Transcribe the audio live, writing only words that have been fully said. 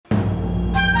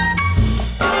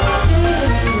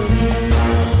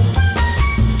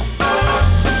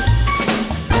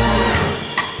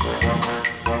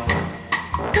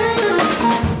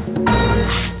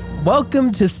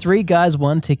Welcome to Three Guys,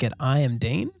 One Ticket. I am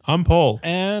Dean. I'm Paul.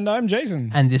 And I'm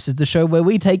Jason. And this is the show where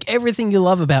we take everything you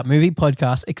love about movie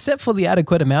podcasts, except for the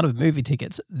adequate amount of movie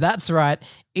tickets. That's right.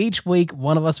 Each week,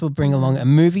 one of us will bring along a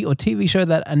movie or TV show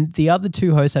that and the other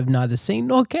two hosts have neither seen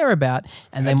nor care about,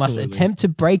 and they must attempt to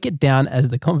break it down as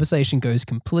the conversation goes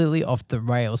completely off the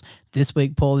rails. This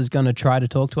week, Paul is going to try to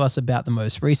talk to us about the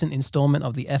most recent installment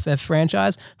of the FF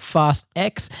franchise, Fast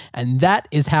X, and that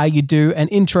is how you do an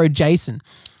intro, Jason.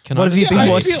 What have you been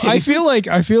watching? I feel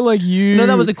like you. No,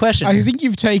 that was a question. I think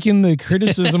you've taken the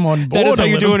criticism on board. That is how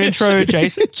you do an intro,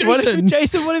 Jason.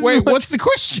 Jason, what have you Wait, been what's the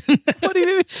question? What do you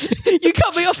mean? You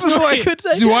cut me off before I could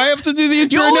say. Do I have to do the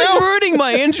intro You're always now? ruining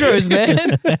my intros,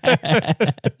 man.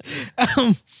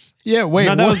 Yeah, wait.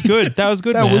 No, that was good. That was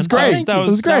good, That man. was great. That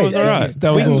was great. That was all right.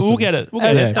 That was awesome. We'll get it. We'll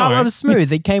get it. Don't I'm worry.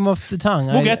 smooth. It came off the tongue.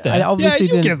 We'll get there. I obviously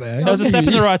Yeah, you didn't. get there. That was a step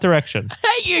in the right direction.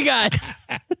 Hate you guys.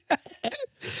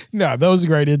 No, that was a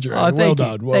great intro. Oh, well thank you.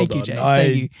 done. Well Thank done. you, James.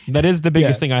 Thank you. That is the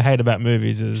biggest Yeah. thing I hate about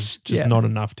movies is just Yeah. not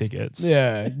enough tickets.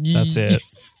 Yeah. That's it.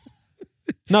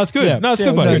 No, it's good. Yeah. No, it's Yeah,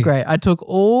 good, it was buddy. Great. I took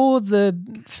all the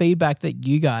feedback that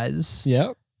you guys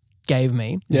Yep. gave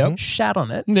me, Yep. shat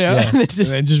on it, Yeah. and then just, And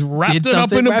then just wrapped did it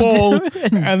up in something, a ball wrapped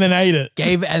it and then ate it.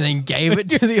 gave it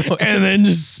to the audience. And then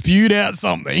just spewed out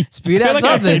something. spewed I feel out like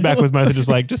our something. feedback was mostly just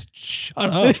like, just shut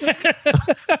up.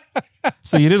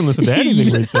 So you didn't listen to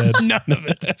anything we said. None of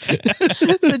it.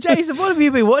 So, Jason, what have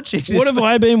you been watching? What have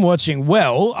I been watching?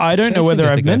 Well, I don't know Jason whether get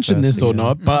to I've go mentioned first this or again.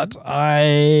 not, but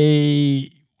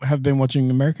I have been watching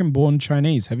American Born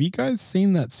Chinese. Have you guys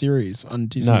seen that series on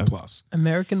Disney No. Plus?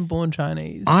 American-born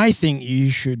Chinese. I think you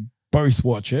should both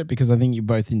watch it because I think you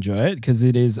both enjoy it because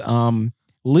it is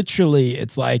literally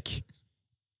it's like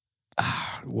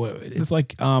it's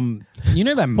like you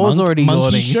know that Paul's already monkey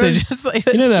yawning. show? So just like,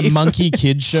 You know let's that keep- monkey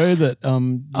kid show that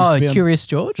used Oh, to be on- Curious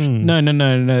George. Hmm. No,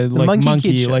 like Monkey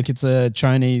monkey, Kid show. like it's a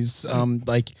Chinese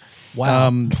like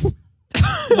Wow.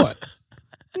 what?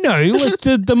 No, like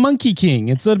the Monkey King.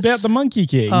 It's about the Monkey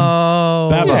King. Oh,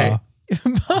 Baba. Yeah.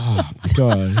 Oh my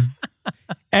god.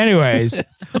 Anyways,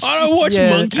 I don't watch Yeah,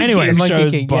 Monkey anyway, King Monkey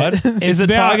shows, King, bud. yeah. Is it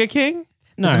about- Tiger King?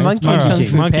 no, It's it's Monkey Monkey Kung King.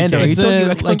 Fu Monkey Panda. King. Are you It's talking a-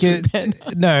 about Kung like Fu a-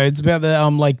 Panda? No, it's about the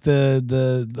like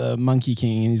the Monkey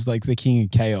King, and he's like the king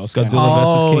of chaos. kind of. Godzilla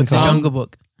versus Oh, King the Kong. Jungle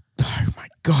Book. Oh my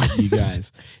god, you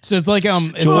guys! So it's like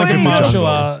it's Joy like a in the martial jungle.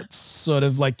 arts sort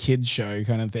of like kids show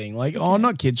kind of thing. Like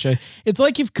not kids show. It's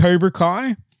like if Cobra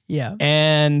Kai Yeah.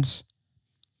 and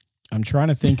I'm trying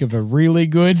to think of a really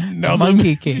good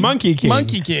Monkey King. Monkey King.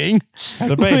 Monkey King.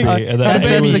 Had a baby. Like, and That's that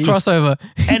baby the baby was- crossover.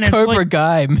 And it's Cobra like-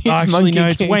 Guy meets Actually, Monkey no,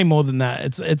 it's King. way more than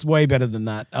that. It's way better than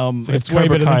that. like It's if way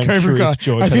Cobra better Kai than and Cobra Curious Kai.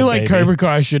 George I had feel a like baby. Cobra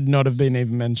Kai should not have been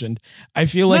even mentioned. I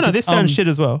feel like No, it's, this sounds shit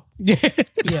as well. Yeah.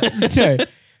 Yeah. No.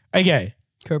 Okay.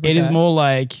 Cobra It is Kai. more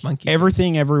like Monkey.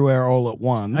 everything everywhere all at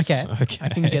once. Okay. Okay. I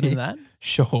can get into that.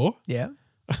 Sure. Yeah.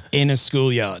 In a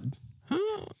schoolyard.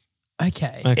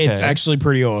 Okay. Okay. It's actually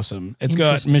pretty awesome. It's got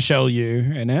Interesting. Michelle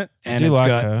Yeoh in it, and Do you it's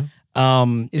like got her?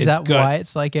 Is it's that got, why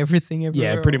it's like everything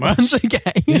everywhere? Yeah, pretty all at once? much.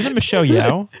 Okay. Isn't it Michelle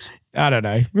Yao? I don't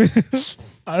know.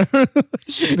 I don't know.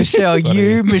 Michelle,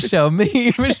 you, Michelle,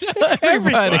 me, Michelle,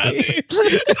 everybody.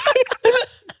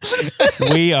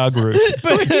 We are Groot.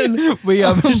 But then, We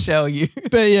are Michelle, you.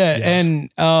 but yeah, Yes.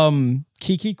 and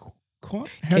Kiki Kwan.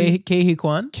 Ke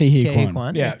Kwan. Ke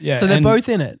Kwan. Yeah, yeah. So they're and both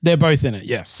in it. They're both in it.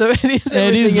 Yes. So it is.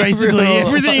 It is basically everywhere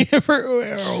everything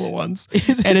everywhere all at once.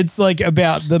 Is it- And it's like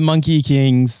about the Monkey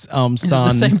King's Is it the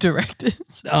son same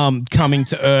directors? coming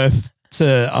to Earth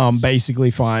to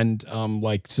basically find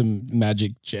like some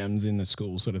magic gems in the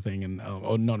school sort of thing, and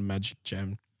or not a magic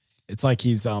gem. It's like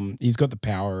he's got the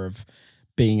power of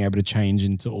being able to change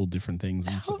into all different things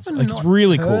and stuff. have I Like it's not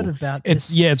really heard cool. about It's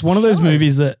this it's one of those show?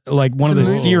 movies that like one of It's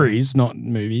a those movie. series, not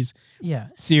movies, Yeah.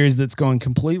 series that's gone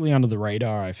completely under the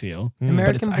radar. I feel, but it's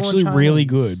American-born actually really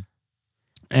Chinese. good.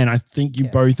 And I think you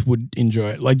Okay. both would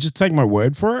enjoy it. Like, just take my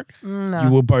word for it. No. You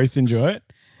will both enjoy it.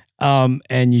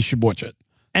 And you should watch it.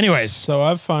 Anyways. So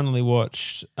I've finally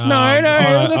watched. No,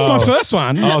 that's my first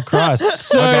one. Oh, Christ.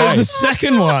 So Okay. the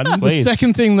second one, the Please.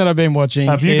 second thing that I've been watching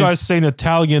Have you is guys seen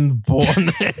Italian Born?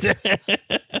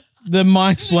 the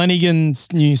Mike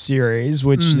Flanagan's new series,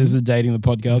 which this is dating the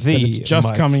podcast, but it's just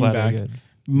Mike coming back. Flanagan.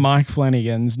 Mike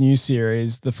Flanagan's new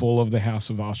series, The Fall of the House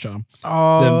of Usher.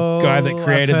 Oh, The guy that I've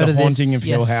created heard The of Haunting this. of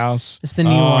Hill Yes. House. It's the new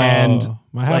Oh, one. And,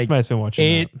 my like, housemate's been watching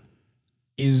It that.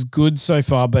 is good so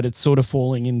far, but it's sort of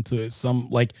falling into some,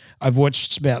 like, I've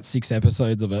watched about 6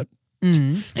 episodes of it,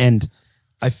 Mm. and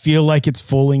I feel like it's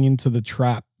falling into the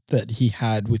trap that he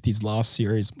had with his last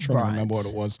series. I'm trying to remember what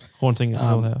it was. Haunting at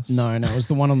Hill House. No, it was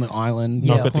the one on the island.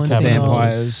 Knock at the Haunting Cabin.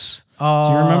 Vampires. Oh,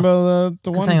 Do you remember the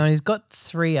Because one? hang on, he's got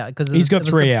 3 out. Because He's got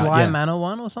 3 the out, Bly yeah. Manor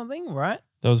one or something, right?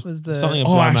 There was, Was the- something at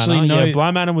Oh, Bly actually, Manor. no. Yeah,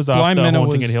 Bly Manor was Bly after Manor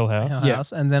Haunting was- at Hill House. Yeah.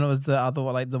 House, and then it was the other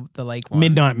one, like the lake one.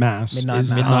 Midnight Mass. Midnight is,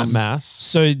 Mass. Midnight Mass.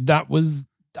 So that was,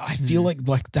 I feel like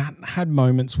that had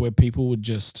moments where people would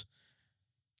just,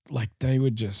 like they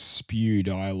would just spew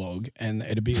dialogue, and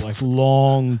it'd be like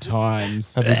long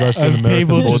times. Have you guys seen of American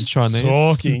people Born just Chinese?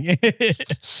 talking,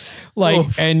 like,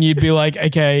 Oof. and you'd be like,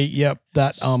 okay, yep,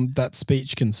 that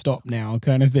speech can stop now,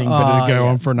 kind of thing. But Oh, it'd go yeah,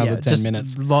 on for another yeah, 10 just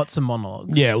minutes. Lots of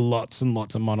monologues. Yeah, lots and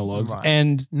lots of monologues, Right.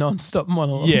 and Non-stop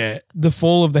monologues. yeah, the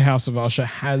Fall of the House of Usher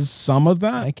has some of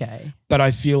that, Okay. but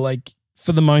I feel like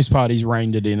for the most part, he's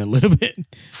reined it in a little bit.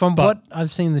 From But- what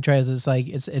I've seen in the trailers, it's like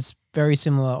it's very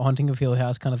similar Haunting of Hill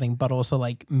House kind of thing, but also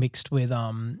like mixed with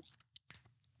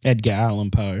Edgar Allan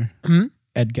Poe. Hmm?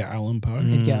 Edgar Allan Poe.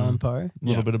 Edgar Allan Poe. A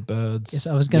little bit of birds. Yes,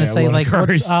 I was gonna Yeah, a say lot of like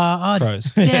what's crows.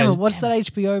 Crows. damn it, what's that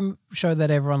HBO show that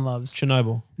everyone loves?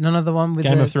 Chernobyl. None of the one with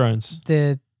Game the, of Thrones.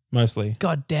 the Mostly.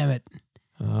 God damn it.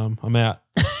 I'm out.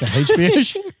 The HBO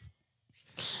show.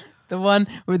 The one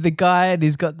with the guy and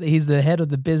he's the head of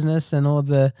the business and all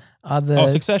the other Oh,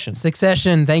 Succession.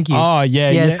 Succession, thank you. Oh,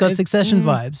 yeah. yeah, it's got Succession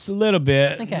vibes. It's a little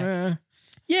bit. Okay.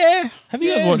 Yeah. Have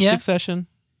you guys watched Yeah. Succession?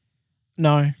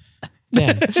 No.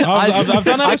 Damn. I've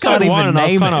done I episode can't 1 even and I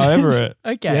was name kind of it. over it.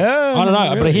 Okay. Yeah. I don't know, but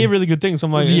I really. hear really good things.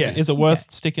 I'm like, Yeah. is it worth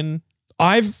sticking?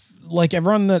 I've, like,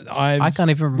 everyone that I've, I can't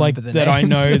even remember like, the that I names.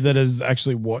 know that has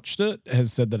actually watched it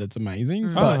has said that it's amazing.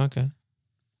 Mm. But Oh, okay.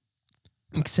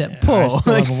 Except I Paul.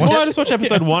 still haven't Well, I watched just watched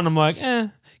episode 1. I'm like,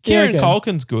 Kieran okay.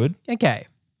 Culkin's good. Okay.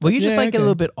 Were you just Yeah, like okay. a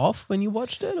little bit off when you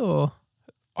watched it, or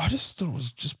I just thought it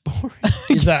was just boring.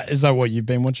 is that what you've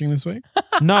been watching this week?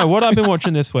 No, what I've been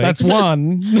watching this week. That's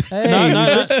one. hey, no,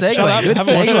 good shut up. segue, good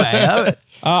Haven't watched segue. it.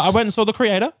 I went and saw The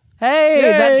Creator. Hey,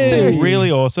 that's Yay. two.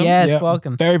 Really awesome. Yes, Yep.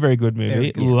 welcome. Very, very good movie.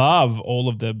 Very good. Love all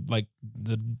of the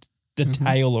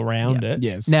detail around it.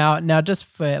 Yes. Now, just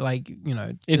for like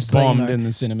it's just to let you bombed know, in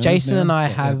the cinema. Jason and I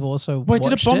have also Wait, did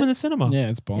it watched bomb in the cinema? Yeah,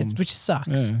 it's bombed. which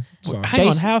sucks. Yeah. So, Hang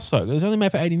on, Jason- how so? It was only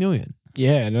made for 80 million.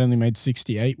 yeah, it only made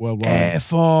 68 worldwide.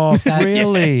 F off. That's-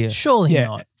 Really? Surely Yeah.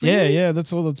 not. Yeah,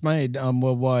 that's all that's made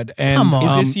worldwide. And, Come on.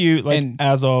 Is this you like and-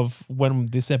 as of when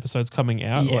this episode's coming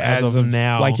out, yeah, or as of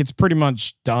now? Like it's pretty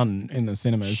much done in the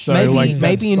cinemas. So maybe like that's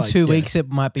maybe in like, 2 yeah. weeks it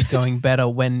might be going better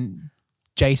when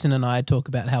Jason and I talk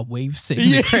about how we've seen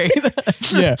Yeah. the creator.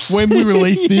 Yeah, when we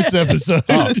release this episode.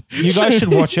 Oh, you guys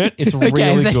should watch it. It's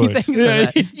really good. Thanks for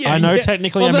that. I know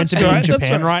technically I'm meant to be in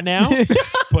Japan right now,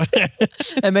 but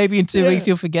And maybe in 2 weeks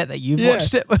you'll forget that you've Yeah.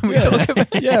 watched it when we talk about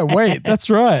it. Yeah, wait, that's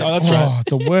right. Oh, that's right.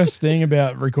 The worst thing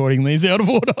about recording these out of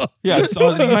order. yeah, it's,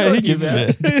 mate, who gives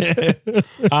a shit?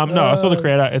 No, I saw The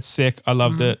Creator. It's sick. I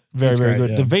loved it. Very, It's very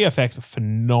great, good. The VFX were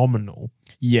phenomenal.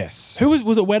 Yes. Who was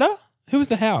it? Weta? Who was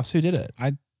the house? Who did it?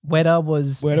 Weta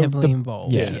was Weta- heavily the-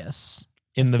 involved. yeah. Yes.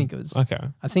 In I the think it was. okay.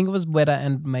 I think it was Weta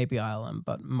and maybe Ireland,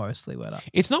 but mostly Weta.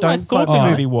 It's not what I Don't thought quote the me.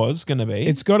 movie was going to be.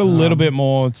 It's got a little bit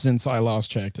more since I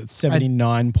last checked. It's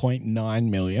 79.9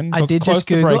 million. I it's did close just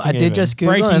to Google. breaking I did even. just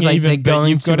Google. and I was Breaking like, even, they're but going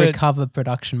you've to gotta- recover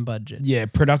production budget. Yeah,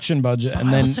 production budget, But and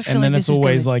I then also feel and then like it's this is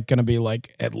always gonna- like going to be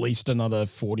like at least another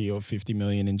 40 or 50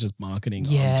 million in just marketing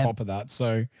Yeah. on top of that.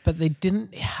 So But they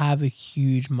didn't have a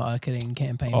huge marketing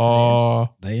campaign for oh,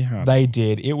 they have they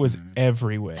did. It was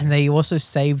everywhere. this. And they also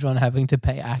saved on having to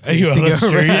pay actors Yeah, to that's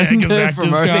go true, yeah, around 'cause actors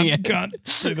promoting can't, it. can't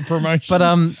do the promotion. But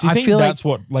Do you I think feel like that's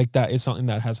what like that is something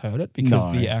that has hurt it because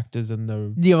No. the actors and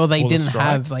the yeah, well, they all the didn't strike?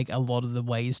 have like a lot of the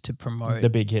ways to promote. the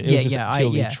big hit? It Yeah, was just yeah,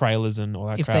 purely yeah. trailers and all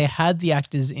that If crap. they had the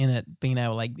actors in it, being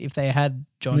able like if they had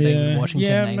John Yeah, David Washington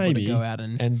yeah, able maybe. to go out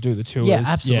and and do the tours. Yeah,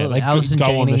 absolutely. like Alice and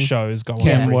go on the Janie, shows, go on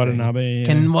Ken everything. Watanabe. Yeah.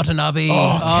 Ken Watanabe. Oh,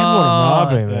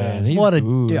 Ken Watanabe, man. He's what a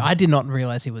good. dude! I did not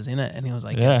realize he was in it, and he was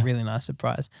like Yeah. a really nice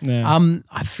surprise. Yeah.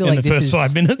 I feel in like the this first is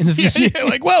 5 minutes. in the- yeah,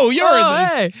 like, whoa, you're Oh, in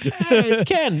this. hey. Hey, it's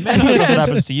Ken. Man, I hope that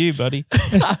happens to you, buddy.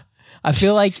 I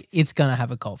feel like it's gonna have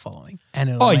a cult following, and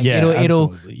it'll Oh, make, yeah, it'll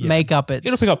absolutely, yeah. make up its.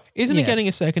 It'll pick up. Isn't yeah. it getting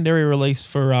a secondary release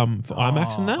for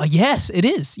IMAX and Oh, that? yes, it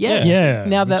is. Yes. Yeah,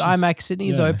 Now that which is- IMAX Sydney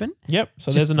is yeah. open, Yep. So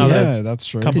Just- there's another Yeah, that's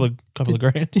true. couple of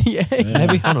grand. yeah,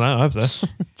 Maybe I don't know. I hope so.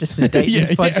 just to date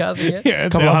this podcast again. Yeah,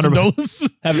 Couple of $1,000.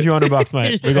 Have a few $100,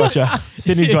 mate. We got you.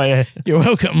 Sydney's got you. You're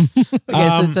welcome. Okay,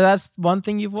 Um, so that's one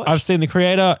thing you've watched. I've seen The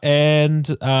Creator and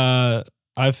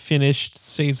I've finished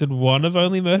season 1 of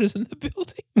Only Murders in the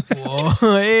Building. Whoa.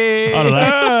 I don't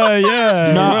know.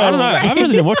 Yeah. No, I don't know. I haven't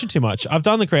really been watching too much. I've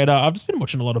done the creator. I've just been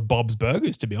watching a lot of Bob's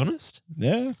Burgers, to be honest.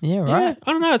 Yeah. Yeah, Yeah, right.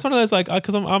 I don't know. It's one of those like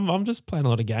because I'm just playing a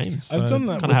lot of games. So I've done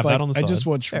that. Kind of have with, that on the I side. just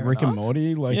watch Fair Rick and enough.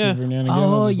 Morty like Yeah. every now and again.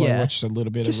 Oh, I just yeah. watch a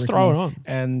little bit just of Rick throw and it Morty. on.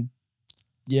 And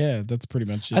yeah, that's pretty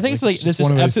much it. I think it's like just there's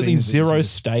one just of those absolutely things that you zero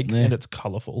just- stakes yeah. and it's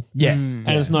colorful. Yeah. Mm. And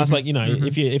it's nice, like, you know,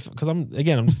 Mhm. if because I'm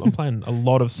playing a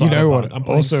lot of You know Cyberpunk. what? I'm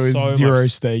playing Also, is so zero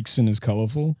much stakes and is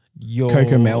colorful. your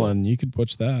Coco Melon. You could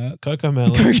watch that. Coco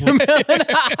Melon. Is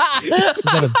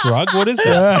that a drug? What is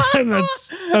that?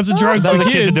 That's a drug Is that for what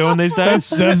the kids. kids are doing these days?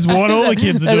 That's what all the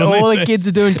kids are And doing. all these the days. kids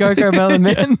are doing Coco Melon,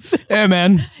 man. Yeah,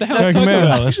 man. The hell's Coco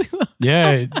Melon?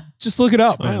 Yeah, just look it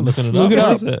up, I am man. looking it Look up. it What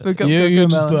up. is it? Look up You Coco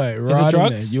just Melon. like right in there.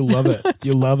 drugs? You'll love it.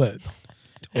 You'll love it.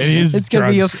 It is. It's gonna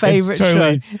be your drugs. favorite It's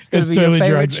totally, show. It's gonna be your totally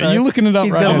favorite drugs. show. Are you looking it up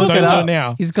He's right gonna now? look Don't it do up. it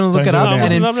now. He's going to look Don't it do up, it now.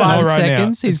 and in No, 5 right now.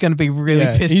 seconds, he's going to be really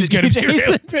Yeah, pissed he's at gonna you, be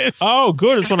Jason. really pissed. Oh,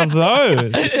 good. It's one of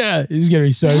those. Yeah, he's gonna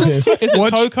be so pissed. Is it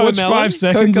watch Coco Melon? 5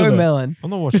 seconds Coco of it. Melon. I'm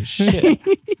not watching shit.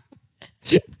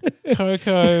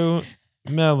 Coco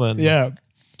Melon. Yeah.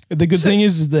 The good thing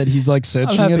is that he's like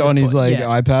searching happy it to on his put- like yeah.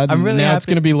 iPad. I'm really now it's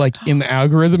happy- going to be like in the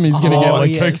algorithm. He's going to get Oh,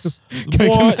 like yes. Coco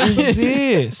What Melon. is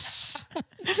this?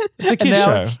 It's a And kid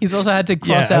now show. he's also had to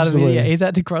cross Yeah, out of absolutely. he's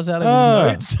had to cross out of Oh.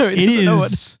 his notes, so he It doesn't know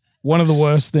what. is one of the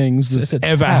worst things It's that's a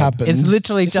ever tab. happened. It's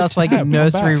literally just like tab,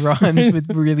 nursery not rhymes with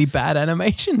really bad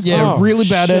animations. yeah, Oh, really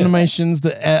bad shit. animations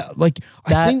that like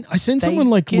That I seen they someone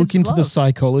like look kids into the love.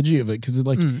 psychology of it because it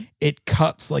like Mm. it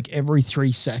cuts like every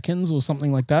 3 seconds or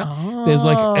something like that. There's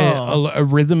like a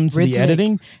rhythm to Rhythmic. the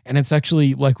editing and it's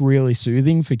actually like really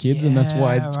soothing for kids and that's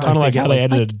why Yeah, it's right. Kind of like they how get, they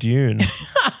edited Dune.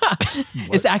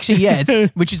 It's actually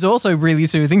which is also really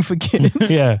soothing for kids.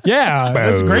 Yeah. yeah,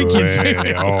 that's great kids.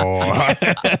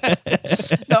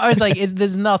 No, I was like,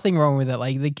 there's nothing wrong with it.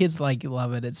 Like the kids like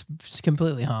love it. It's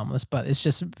completely harmless, but it's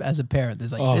just as a parent,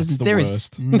 there's like Oh, it's the there is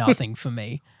worst. nothing for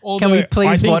me. Although Can we I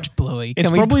please think watch Bluey? it's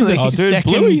Can we probably the Oh, please? dude,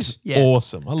 second- Bluey's Yeah.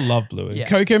 awesome. I love Bluey. Yeah.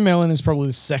 Coco Melon is probably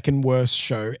the second worst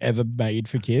show ever made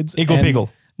for kids. Eagle And Piggle.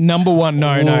 Number one,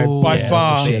 no, Ooh, by yeah,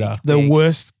 far, it's a shitter. the Big.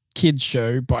 worst kids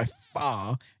show by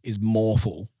far is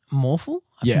Morphle. Morphle?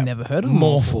 I've Yeah. never heard of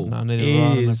Morphle. No, neither have I. I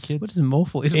don't have is kids. What is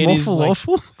Morphle? Is It is Morphle like-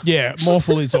 awful? yeah,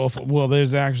 Morphle is awful. Well,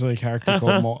 there's actually a character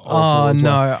called Morphle. Oh as no!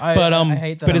 well. But I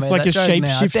hate that. but I it's made like that a joke shape now.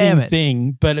 Damn shifting it.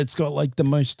 thing. But it's got like the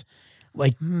most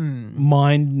like Hmm.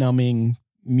 mind numbing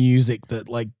music that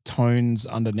like tones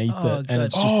underneath Oh, it, and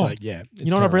it's good. just Oh, like yeah. You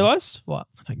know what I've realized? What?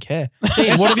 I don't care.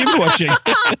 Dean, what have you been watching?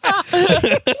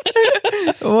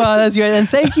 Well, that's great, and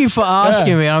thank you for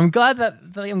asking me. I'm glad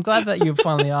that you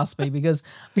finally asked me because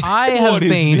I have What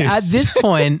is been this? at this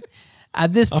point.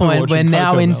 At this I've point, been we're watching now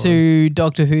Coco into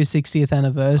Doctor Who's 60th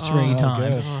anniversary Oh,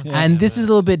 time. good. And this is a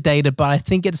little bit dated, but I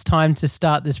think it's time to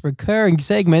start this recurring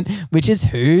segment, which is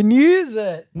Who News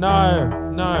It? No.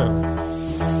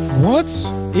 What is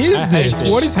I hate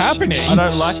this? What is happening? I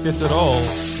don't like this at all.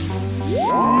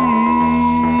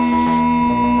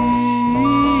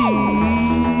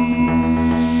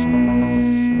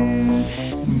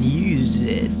 News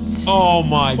It. Oh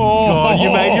my god!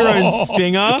 You made your own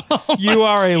stinger. You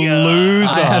are a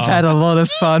loser. I have had a lot of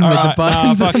fun with the Alright,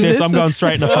 buttons. fuck on this. I'm going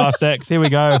straight into So- Fast X. Here we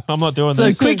go. I'm not doing So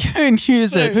this. quick Who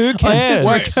News It. who on cares?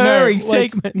 this Wait, recurring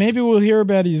segment. Maybe we'll hear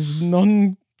about his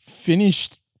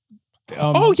non-finished.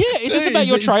 Oh yeah, is this about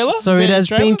your trailer? So it has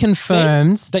been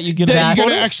confirmed that you're That gonna you're going to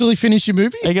record it? actually finish your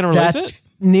movie? Are you gonna release that it?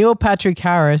 Neil Patrick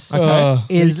Harris Okay.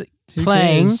 is Who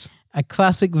playing cares? a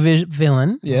classic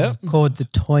villain Yeah. called the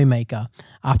Toy Maker.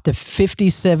 After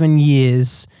 57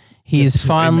 years, he is Toy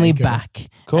finally Maker. back.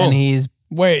 Cool. And he is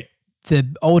Wait, the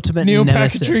ultimate Neil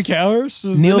nemesis. Patrick Harris?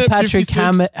 Was Neil in it Patrick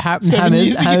 56, Hammers. 7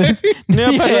 years ago?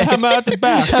 Neil Patrick Hammer at the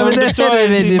back. Going to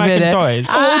toys. He's making toys.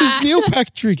 How old is Neil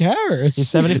Patrick Harris? He's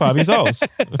 75 years old.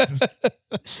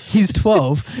 He's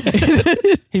 12.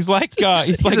 He's like an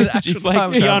actual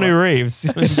time Keanu traveler. Reeves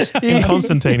in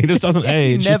Constantine. He just doesn't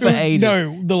age. Never aged.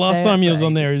 No, the last time he was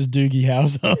on there is Doogie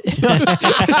Howser.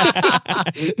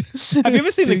 Have you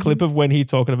ever seen the clip of when he's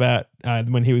talking about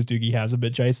when he was Doogie Howser,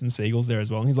 but Jason Segel's there as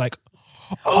well? And he's like,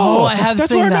 Oh, I have that's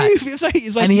seen where I that. know you.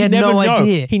 It's like, And he had never no know.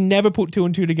 idea. He never put two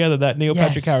and two together that Neil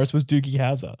Patrick Yes. Harris was Doogie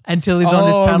Howser. Until he's on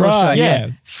this Oh, panel right. show. Yeah.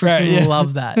 Freaking Right, yeah.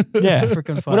 love that. Yeah. It's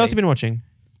freaking funny. What else have you been watching?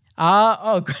 Great.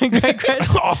 I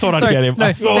thought I'd Sorry, get him. no,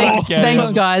 I thought I'd get thanks,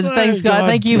 him. guys. Thanks, God guys.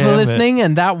 Thank you for damn it. listening.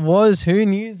 And that was Who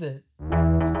News It.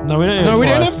 No, we don't. No, we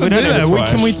don't twice. have to We do don't that. it twice.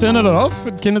 Can we turn it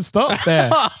off? Can it stop there?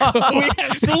 We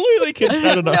absolutely can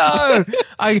turn it off.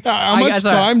 No. How much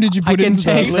time did you put I can into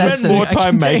that? change He that spent more setting. I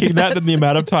time can change making that than the setting.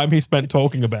 amount of time he spent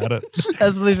talking about it.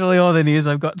 That's literally all the news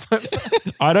I've got so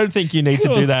far. I don't think you need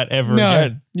to do that ever No.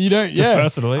 again. You don't. Just Yeah.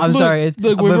 personally. I'm sorry.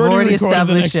 Look, we've we've already recorded the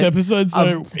established next it. episode,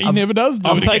 so he never does do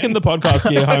I'm it taking again. the podcast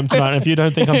gear home tonight. If you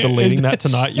don't think I'm deleting that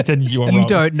tonight, then you are You wrong.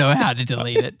 don't know how to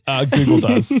delete it. Google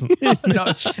does. No,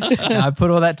 I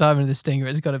put all that time into the stinger.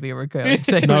 It's got to be a recurring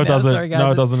segment. No, it now. doesn't. Sorry, guys.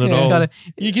 No, it doesn't at It's all. gotta-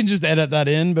 You can just edit that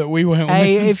in, but we won't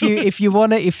Hey, listen to it. if you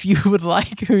would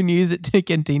like Who News It to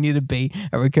continue to be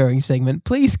a recurring segment,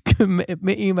 please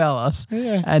email us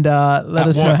Yeah. and let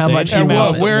us know what, how Dean? much At you what?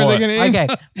 want. Where are they What? going to Okay,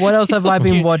 what else have I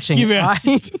been watching? Give out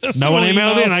No one personal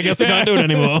emailed email. in. I guess we can't do it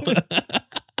anymore.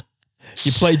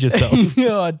 You played yourself.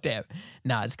 Oh damn!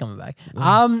 Nah, it's coming back.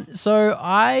 So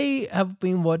I have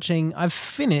been watching. I've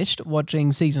finished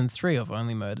watching season 3 of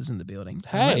Only Murders in the Building.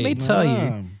 Let Hey. me tell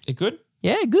you, It good?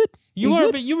 yeah, good. You Good.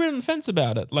 were, but you were on the fence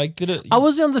about it. Like, did it? I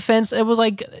was on the fence. It was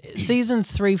like season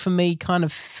 3 for me kind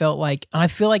of felt like, and I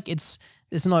feel like it's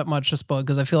not much to spoil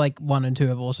because I feel like 1 and 2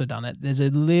 have also done it. There's a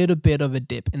little bit of a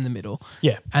dip in the middle.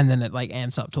 Yeah. And then it like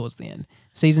amps up towards the end.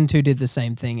 Season 2 did the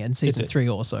same thing and season did. 3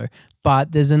 also.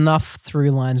 But there's enough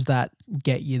through lines that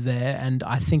get you there. And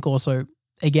I think also,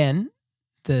 again,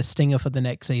 the stinger for the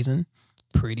next season,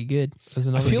 pretty good. There's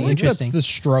I another feel season. like that's Interesting. the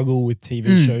struggle with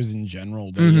TV shows in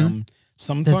general. They, Mhm.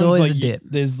 sometimes always like a dip.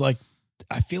 there's like,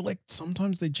 I feel like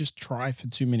sometimes they just try for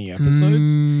too many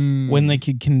episodes Mm. when they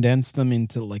could condense them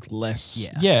into like less.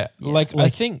 Yeah. Yeah, like I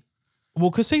Like- think. Well,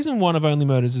 because season 1 of Only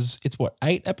Murders it's what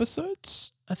 8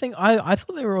 episodes. I think I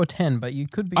thought they were all 10, but you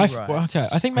could be right. Well, okay,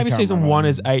 I think maybe can't season remember. 1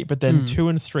 is 8, but then Mm. 2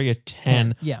 and 3 are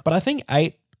 10. Yeah. But I think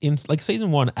 8 in like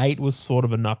season 1, 8 was sort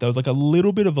of enough. There was like a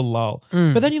little bit of a lull.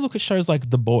 Mm. But then you look at shows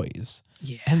like The Boys,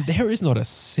 Yeah. and there is not a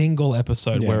single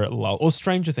episode Yeah. where it lull. Or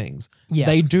Stranger Things, Yeah.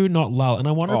 they do not lull. And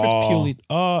I wonder if it's Oh. purely.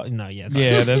 Oh no, yeah, sorry.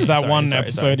 Yeah, there's that Sorry, one sorry,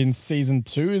 episode sorry. in season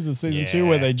 2. Is it season 2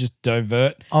 where Yeah. they just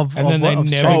divert Of- and of then what? they Of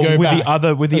never Oh, go with back? the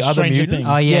other Stranger mutants. Things.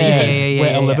 Oh yeah.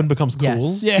 Where 11 becomes cool.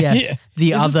 Yes. Yeah, yes. yeah. The Is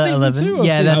it other season 11. 2 or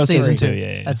Yeah, season that's three? season 2. Yeah,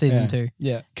 yeah. That's season Yeah. 2.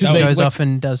 Yeah, He they, goes like, off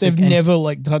and does. They've and never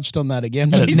like touched on that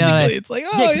again. No, no. Basically, No, no. it's like,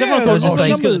 oh Yeah, 'cause yeah, everyone thought just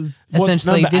like- numbers.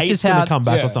 Essentially, number this 8's is gonna how come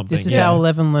back yeah, or something. this is yeah. how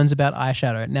 11 learns about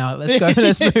eyeshadow. Now let's go.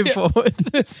 Let's move forward.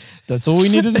 That's all we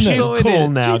needed to know. She's That's all we cool did.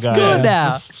 now, She's guys. good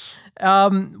now.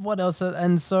 What else?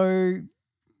 And so,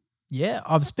 yeah.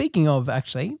 I'm speaking of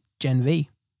actually Gen V.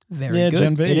 Very Yeah, good.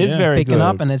 Gen V. It is yeah. very Picking good.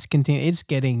 up and it's It's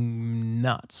getting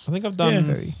nuts. I think I've done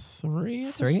Yeah. 3.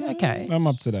 3? episodes. Okay. I'm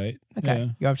up to date. Okay, Yeah.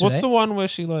 you're up to What's date. the one where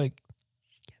she gets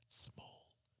small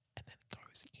and then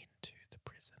goes into the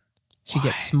prison? She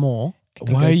gets small.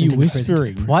 Why are goes you into prison.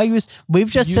 whispering? Why are you? We've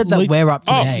just You said that like- we're up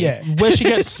to Oh, date. yeah.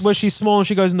 Where she's small and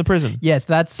she goes in the prison. Yes,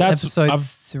 that's episode I've-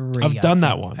 3. I've I done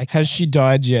that think. one. Okay. Has she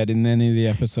died yet in any of the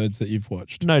episodes that you've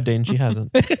watched? No, Dean, she hasn't.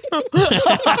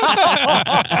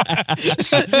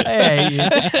 Hey.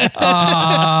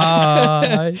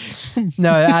 Ah.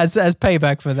 No, as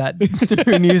payback for that,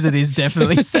 Who News It is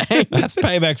definitely saying. That's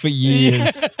payback for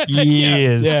years.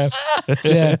 Years. Yeah.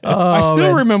 Yeah. Oh, I still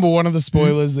man. remember one of the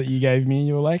spoilers that you gave me.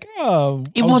 You were like, oh.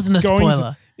 It I was wasn't a going to-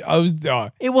 spoiler. I was,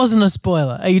 oh, It wasn't a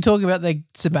spoiler. Are you talking about the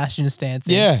Sebastian Stan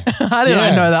thing? yeah. How did I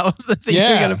Yeah. know that was the thing you were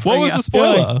Yeah. going to What bring was up? the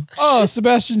spoiler? Oh,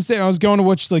 Sebastian Stan. I was going to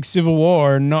watch like Civil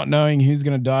War and not knowing who's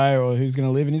going to die or who's going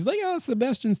to live. And he's like, oh,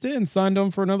 Sebastian Stan signed on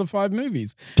for another 5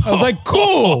 movies. I was like,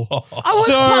 cool. I was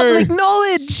So- public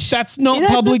knowledge. That's not It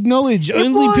had public knowledge. it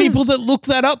Only was. people that look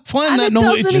that up find And that it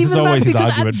knowledge. doesn't This is even matter always his because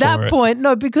at argument that for it. point,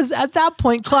 no, because at that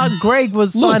point, Clark Gregg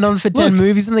was signed on for 10 look.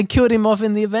 movies and they killed him off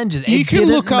in the Avengers. You It can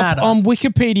didn't look up matter. on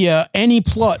Wikipedia any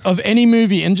plot of any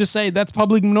movie and just say that's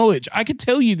public knowledge. I could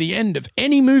tell you the end of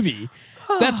any movie.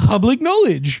 That's public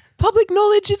knowledge. Public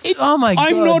knowledge is. Oh my god!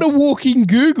 I'm not a walking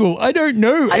Google. I don't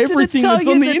know I everything didn't that's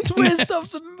tell on you the internet. twist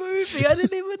of the movie. I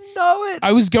didn't even know it.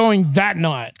 I was going that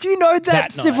night. Do you know that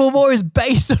that Civil night. War is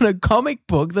based on a comic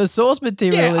book? The source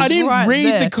material Yeah, is I didn't right read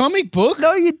there. the comic book.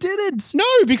 No, you didn't. No,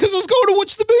 because I was going to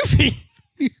watch the movie.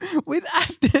 With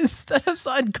actors that have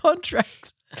signed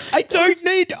contracts. I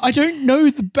don't know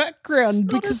the background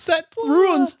Not a because that spoiler.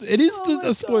 ruins. It is Oh my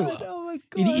a spoiler. God, oh my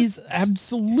god! It is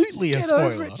absolutely a Get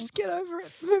spoiler. over it. Just get over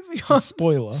it. Moving It's a on.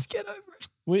 spoiler. Just get over it.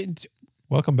 Wait,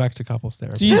 Welcome back to Couples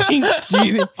Therapy. do you think?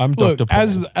 I'm look, Dr.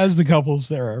 Paul. as the couples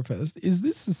therapist, is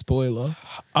this a spoiler?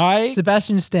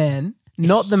 Sebastian Stan,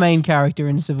 not the main character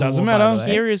in Civil Doesn't War. by matter. the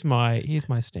way. Here's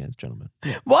my stance, gentlemen.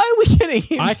 Why are we getting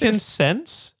him? I can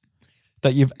sense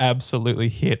that you've absolutely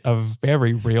hit a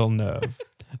very real nerve.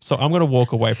 So I'm going to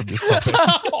walk away from this topic.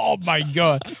 Oh my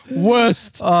god,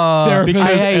 worst Oh, therapist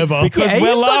because- ever. because yeah, we're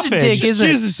you're such laughing. a dick, isn't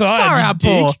it? Choose a side, Far you out,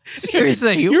 Paul. dick.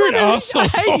 Seriously, You're an what are- asshole.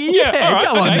 Hey, all right,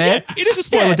 come on, okay, man. yeah. It is a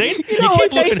spoiler, Yeah. Dean. You know keep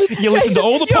what, looking. Jason? You listen to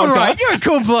all the You're podcasts. right. You're a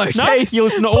cool bloke, No, Jason. you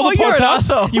listen to all Paul, the you're an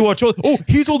podcasts. asshole. You watch all. Oh,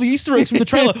 here's all the Easter eggs from the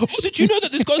trailer. Oh, did you know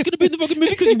that this guy's going to be in the fucking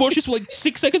movie because you watched this for like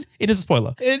 6 seconds? It is a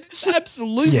spoiler. It's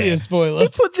absolutely Yeah. a spoiler.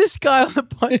 Put this guy on the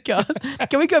podcast.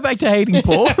 Can we go back to hating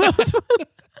Paul?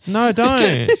 No,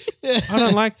 don't. I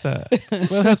don't like that.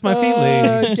 Well, that's my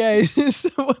feelings. Okay, so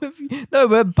what have you? No,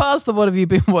 we're past the what have you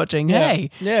been watching? Yeah. Hey,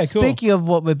 Yeah, cool. Speaking of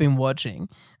what we've been watching,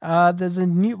 there's a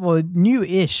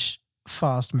new-ish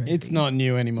Fast movie. It's not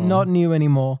new anymore. not new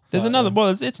anymore. There's another. Well,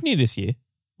 it's new this year.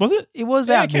 Was it? It was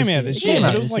Yeah, out it came this out year. this It year. came but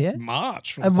out It was this like year.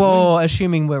 March. Or something. Well,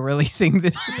 assuming we're releasing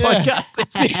this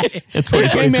podcast this year. It's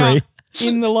It came 2023. out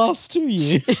in the last 2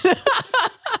 years.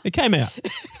 It came out.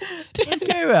 It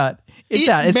came out. It's It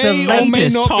out. It's the may or may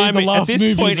latest. not be Time the at last this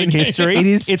movie point that in came history. out. It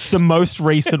is- It's the most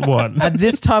recent one. At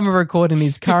this time of recording,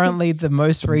 is currently the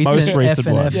most recent, recent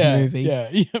one. F&F yeah, movie.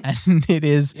 yeah. And it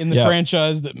is In the Yeah.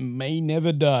 franchise that may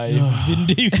never die if Vin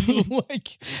Diesel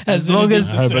As long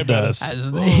as- I hope it does.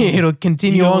 it'll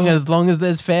continue You know on what? as long as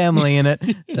there's family in it.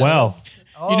 So- Well,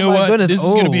 oh You know my what? goodness. This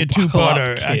is going to Oh. be a two-parter,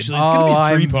 kids. actually. It's Oh, going to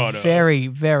I'm be a three-parter. very,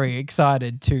 very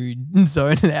excited to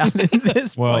zone it out in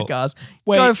this Well, podcast.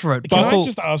 Wait, Go for it. Can Buckle- I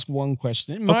just ask one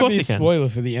question? It might course be a you can. spoiler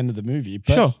for the end of the movie.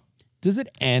 But Sure. Does it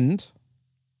end?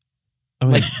 I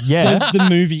mean, yes, Does the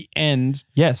movie end?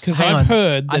 yes. Because Hang I've on.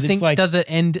 heard that I think it's like, does it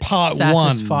end part one.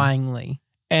 satisfyingly?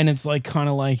 and it's like kind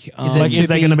of like, it Like, to is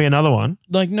there be- going to be another one?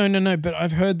 like no. But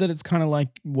I've heard that it's kind of like,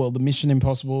 well, the Mission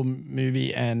Impossible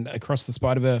movie and Across the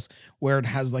Spider-Verse, where it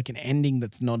has like an ending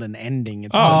that's not an ending.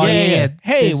 It's Oh, just like, yeah.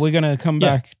 hey, There's- we're gonna come Yeah.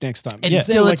 back next time. It's Is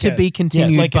there still like to be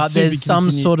continued, like a but to be there's some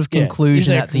continued- sort of yeah. Is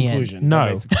conclusion there a at the end. conclusion? No.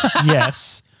 Basically.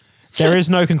 Yes. There is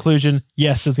no conclusion.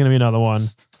 Yes, there's going to be another one.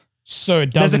 So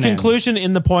it There's doesn't a end. conclusion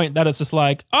in the point that it's just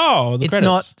like, oh, the It's credits.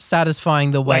 not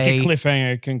satisfying the like way a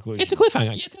cliffhanger conclusion. It's a cliffhanger.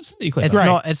 Yeah, it's absolutely a cliffhanger. it's Right.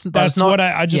 not. It's but That's it's not. what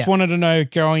I just yeah. wanted to know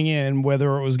going in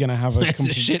whether it was going to have a It's a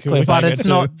complete shit cliffhanger But it's too.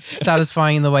 not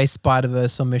satisfying in the way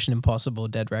Spider-Verse or Mission Impossible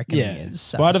Dead Reckoning Yeah. is.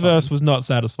 Spider-Verse was not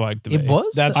satisfying to me. It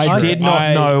was. That's I true. did not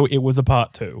I- know it was a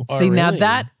part 2. Oh, See now really?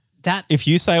 that If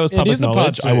you say it was It public is a part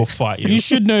knowledge, I two. will fight you. You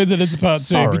should know that it's a part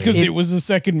Sorry. two because It- it was the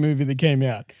second movie that came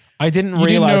out. I didn't You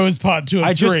didn't know it realize. was part two. Of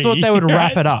I just three, thought they would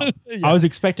wrap it up. Yeah. I was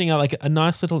expecting a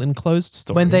nice little enclosed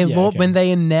story. when they Yeah, okay. when they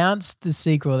announced the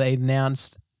sequel, they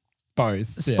announced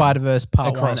both yeah. Spider-Verse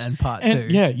Part Across. 1 and Part And,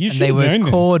 2. yeah, you and should they have were known this.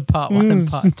 called Part 1 and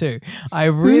Part 2. I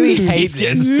really hate He's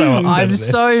getting this. so upset I'm at this.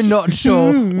 so not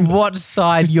sure what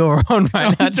side you're on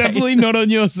right now. I'm definitely Jason. not on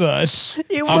your side.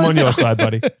 It I'm was- on your side,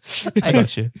 buddy. I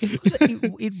got you.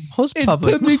 It was It's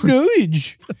public. public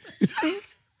knowledge.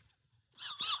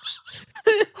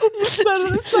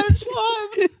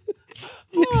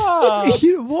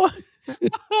 You know what?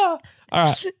 All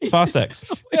right, Fast X.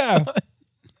 Yeah.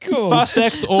 Cool. Fast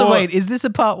X or So wait, is this a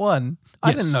Part 1? I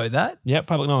Yes. didn't know that. Yep,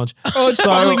 public knowledge. Oh, it's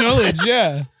public knowledge.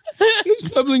 Yeah. It's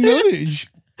public knowledge.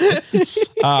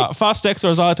 Fast X, or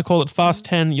as I like to call it, Fast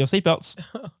 10, your seatbelts,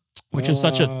 which is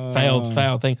such a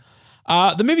failed thing.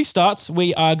 The movie starts.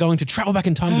 We are going to travel back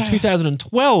in time to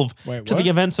 2012 Wait, to what? the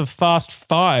events of Fast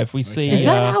 5. We see Is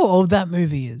that how old that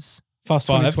movie is? Fast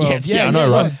 5. 2012. Yeah, Yeah, I know,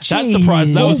 yeah. right? That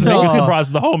surprised. That was the Jeez. biggest surprise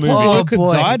of the whole movie. Oh, Could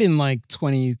boy. died in like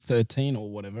 2013 or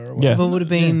whatever. Yeah. But it would have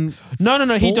been. No.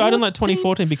 He died in like 14?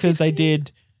 2014 because they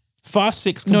did Fast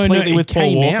 6 No, completely it with Paul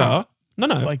came Walker. out. No.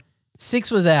 Like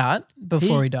 6 was out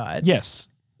before he died. Yes.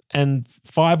 And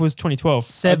 5 was 2012.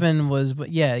 7 was, but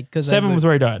yeah, because 7 was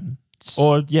where he died.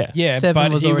 Or, yeah. yeah, 7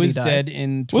 but was he already was died. dead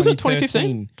in 2013. Was it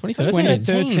 2015?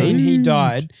 2013 he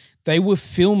died. They were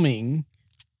filming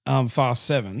Fast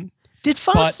 7. Did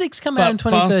Fast But- 6 come out in but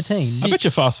Fast 2013? I bet you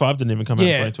Fast 5 didn't even come out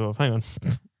Yeah. in 2012. Hang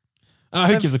on.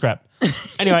 Who gives a crap?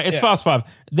 Anyway, it's Fast 5.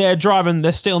 They're driving,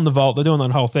 they're still in the vault, they're doing that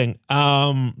whole thing.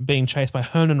 Being chased by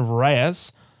Hernan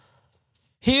Reyes.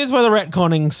 Here's where the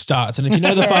retconning starts. And if you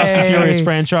know the Fast and Yay. Furious I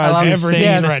franchise, love you've it. seen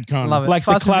Yeah, Yeah, retcon. love it. like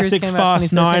Fast the and Furious classic came out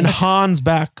Fast 9, 2013. Han's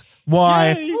back.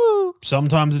 Why? Yay.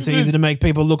 Sometimes it's easy to make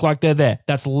people look like they're there.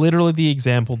 That's literally the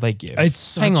example they give. It's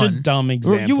such Hang a on. dumb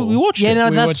example. We watched Yeah, it. no,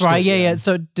 We that's watched right. it, Yeah, yeah. yeah.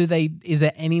 So is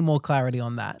there any more clarity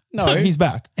on that? no, He's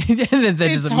back. And then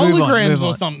they it's just move on, holograms move or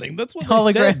on. something. That's what they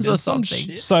Holograms said. or There's some something.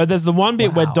 shit. So there's the one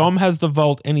bit where Wow. Dom has the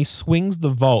vault and he swings the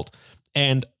vault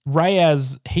and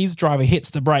Reyes, his driver,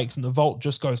 hits the brakes and the vault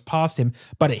just goes past him,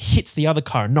 but it hits the other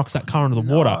car and knocks that car into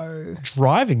the water.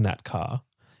 Driving that car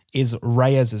is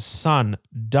Reyes' son,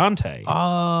 Dante,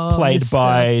 Oh, played Mr.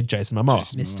 by Jason Momoa.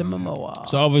 Mr. Momoa.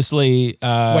 So obviously,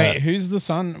 Wait, who's the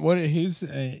son?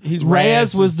 He's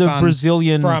Reyes was the son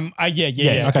Brazilian from.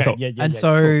 Yeah. okay, cool. and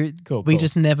so cool. we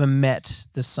just never met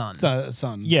the son, the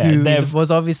son. Yeah, who they've-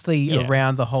 was obviously Yeah.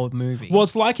 around the whole movie. Well,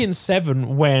 it's like in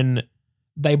Seven when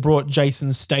they brought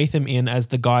Jason Statham in as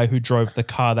the guy who drove the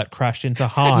car that crashed into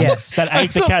Han. Yes. That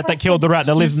ate the cat that killed the rat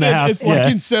that lives in the house. It's like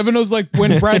in Seven. It was like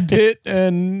when Brad Pitt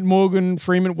and Morgan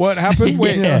Freeman. What happened?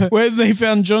 Yeah. Where they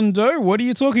found John Doe? What are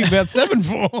you talking about Seven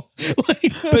for?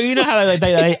 But you know how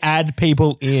they add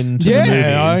people into Yeah,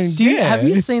 the movies. Have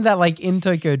you seen that like in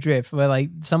Tokyo Drift where like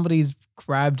somebody's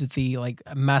grabbed the like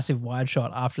massive wide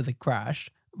shot after the crash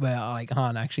where like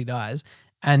Han actually dies?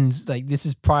 And like this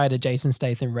is prior to Jason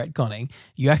Statham retconning.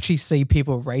 You actually see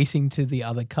people racing to the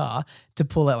other car to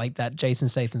pull out like that Jason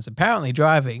Statham's apparently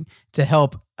driving to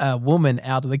help a woman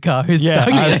out of the car who's Yeah,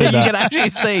 stuck. I've You seen that. can actually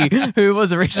see who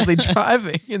was originally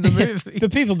driving in the movie.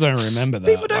 But people don't remember that.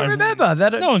 People don't remember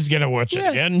that. No one's gonna watch it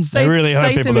again. I really hope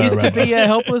people Statham don't used to remember. be a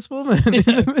helpless woman.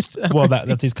 Well,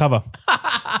 that's his cover.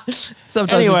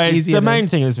 Sometimes Anyway, it's easier the to- main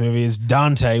thing in this movie is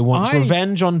Dante wants I-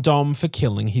 revenge on Dom for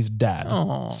killing his dad.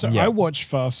 Oh. So Yeah. I watched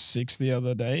Fast 6 the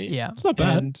other day. Yeah. It's not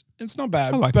bad. And it's not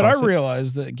bad. I like but I Fast 6.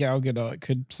 realized that Gal Gadot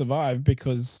could survive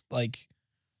because, like,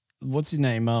 what's his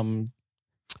name?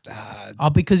 Oh,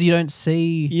 because you don't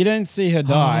see You don't see her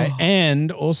die, Oh.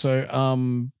 and also,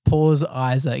 Paul's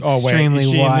eyes are oh wait, extremely is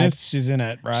she in wide. this? She's in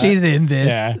it, right? She's in this.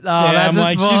 Yeah. Oh, Yeah, that's I'm a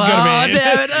like, spoiler. she's gotta be in it. Oh,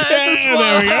 damn it. No, it's a Yeah,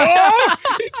 there we spoiler. go.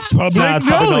 Public Nah, it's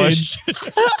public knowledge.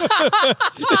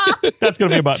 That's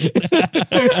going to be a button.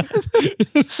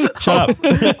 Shut up.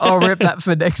 I'll rip that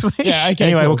for next week. Yeah. Okay.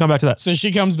 Anyway, cool. we'll come back to that. So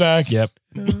she comes back. Yep.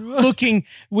 Looking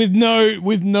with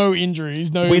no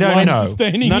injuries, no We don't know.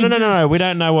 life-sustaining No. We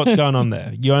don't know what's going on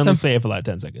there. You only Some- see it for like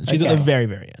 10 seconds. She's at Okay. the very,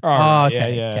 very end. Oh, right.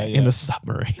 okay, yeah, okay. yeah. In the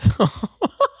submarine.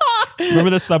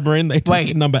 Remember the submarine they took Wait.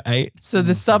 in number 8? So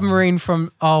the submarine from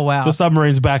wow. The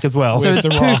submarine's back as well. so With it's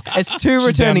the two, Rock. it's two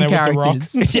She's down returning there with the Rock.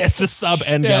 characters. Yes, the sub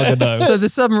and Gal Gadot. So the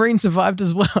submarine survived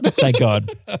as well. Thank God.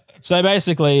 So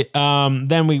basically,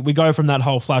 then we go from that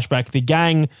whole flashback. The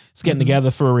gang is getting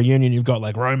together for a reunion. You've got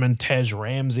like Roman, Tej,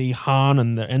 Ramsey, Han,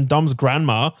 and Dom's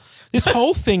grandma. This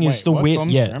whole thing is Wait, the what? weird.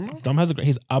 Dom's Yeah, grandma? Dom has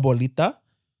his abuelita.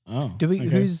 Oh, Do we? okay.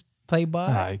 Who's played by?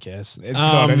 I guess It's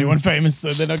not Um, anyone famous,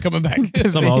 so they're not coming back.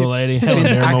 Some old lady, Helen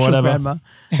His Mirren or actual whatever. grandma.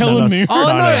 Helen no. Mirren. Oh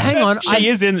no, hang on. She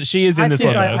is in this think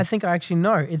one. Though. I think I actually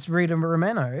know. It's Rita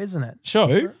Moreno, isn't it?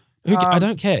 Sure. I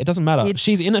don't care. It doesn't matter. it's-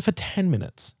 She's in it for 10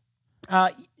 minutes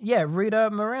Yeah, Rita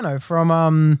Moreno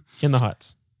from in the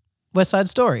Heights. West Side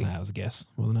Story. That was a guess,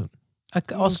 wasn't it?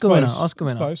 Oscar winner. Close. Oscar It's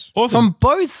winner. close. Awesome. From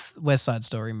both West Side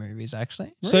Story movies,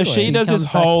 actually. So Really? she She does comes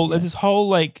this back, whole. yeah. There's this whole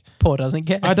like. Paul doesn't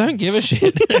care. I don't give a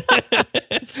shit.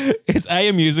 It's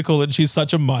a musical, and she's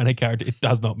such a minor character. It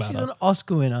does not She's matter. an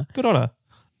Oscar winner. Good on her.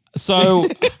 So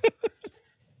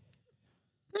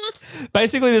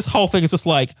basically, this whole thing is just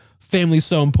like family's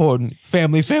so important.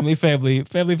 Family. Did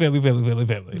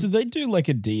they do like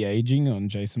a de-aging on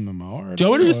Jason Momoa? Do you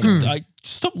want me to just Or-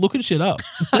 stop looking shit up?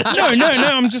 no.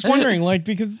 I'm just wondering, like,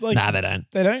 because like Nah, they don't.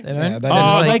 they don't. They don't? Yeah, They Oh,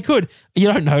 just, they like- could. You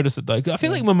don't notice it though. I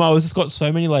feel like Momoa's just got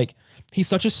so many like. He's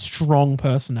such a strong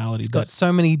personality. He's got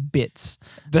so many bits.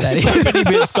 There's that so he- many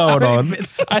bits so going many on.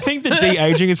 bits. I think the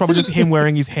de-aging is probably just him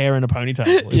wearing his hair in a ponytail.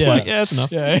 It's Yeah. like, yeah, that's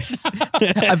enough.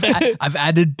 Yeah. I've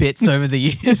added bits over the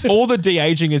years. All the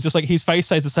de-aging is just like his face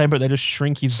stays the same, but they just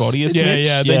shrink his body as Yeah, much.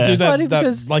 yeah, they do funny that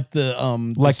because- like the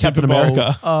Like Super Captain Bowl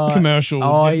America. commercial.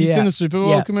 oh, Have you yeah. seen the Super Bowl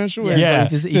Yeah. commercial? Yeah. Where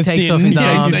it's Yeah. like He the takes thin- off his yeah,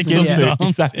 arms. he His takes off his skin Yeah. suit.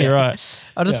 Exactly Yeah. right.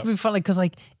 I'll just Yeah. be funny because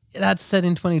like that's set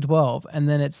in 2012 and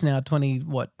then it's now 20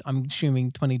 what I'm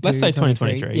assuming 22. Let's say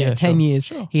 23. 2023. Yeah, Yeah, 10 sure. years.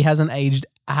 Sure. He hasn't aged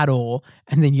at all.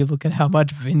 And then you look at how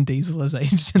much Vin Diesel has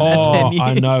aged in that 10 Oh, years.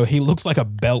 I know. He looks like a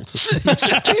belt,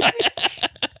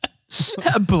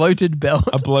 A bloated belt.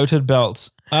 a bloated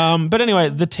belt. But anyway,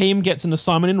 the team gets an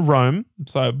assignment in Rome.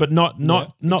 So, but not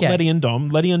Okay. Letty and Dom.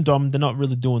 Letty and Dom, they're not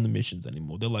really doing the missions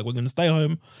anymore. They're like, we're going to stay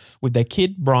home with their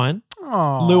kid Brian,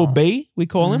 Aw. Lil B. We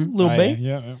call him Lil Oh, B.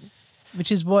 yeah. Which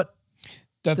is what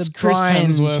That's The Chris Brian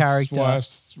Hemsworth's character.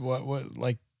 wife's what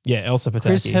like Yeah, Elsa Pataki.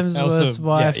 Chris Hemsworth's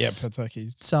wife's yeah,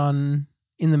 Pataki's. son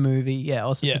in the movie. Yeah,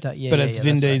 also Yeah, Pata- but it's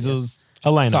Vin that's right, Diesel's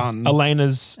Elena. son. Elena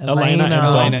Elena. and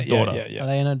Dom's daughter. Yeah.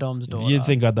 Elena Dom's daughter. You'd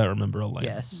think I don't remember Elena.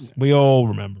 Yes. We all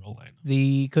remember Elena.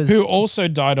 Because Who also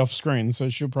died off screen, so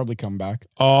she'll probably come back.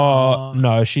 Oh,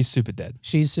 no, she's super dead.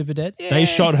 she's super dead. They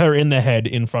shot her in the head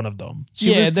in front of Dom.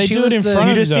 She was- they she do was it in the- front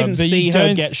You of just them, didn't but see you her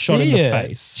don't get shot in see the it.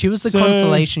 face. She was the So-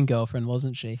 consolation girlfriend,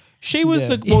 wasn't she? She was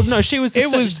Yeah. she was the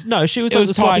It was- no, she was It like was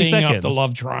the sloppy tidying seconds. up the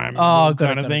love triangle Oh, got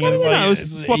kind it, of got thing. it. No, It's no, like, no, it was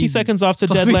it's sloppy easy. seconds after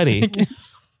Sloppy Dead Letty.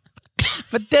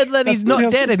 But Dead Letty's not not how-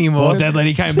 dead anymore. Well, Dead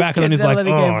Letty came back and then he's Dead like, Letty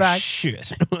came oh, back.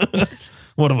 shit.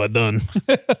 What have I done?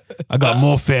 I got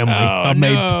more family. I've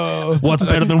made what's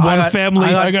better than one family?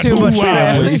 I got two too much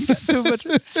families.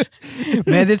 Too much.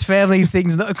 Man, this family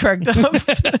thing's not cracked up.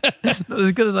 Not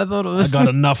as good as I thought it I was. got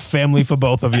enough family for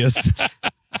both of you.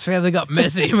 This family got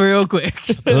messy real quick.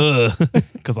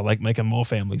 Because I like making more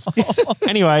families.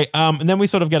 Anyway, and then we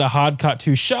sort of get a hard cut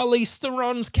to Charlize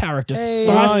Theron's character,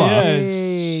 Cypher.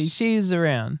 Hey, she's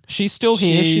around. She's still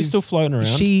here. She's She's- still floating around.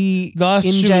 She Last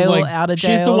in she was jail, like- out of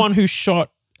jail. She's the one who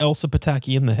shot Elsa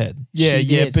Pataki in the head. Yeah, She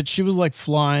yeah, did. but she was like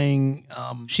flying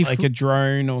She like fl- a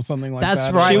drone or something like That's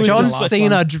that. right. She was John the last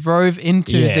Cena drove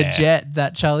into the Yeah. jet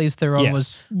that Charlize Theron Yes.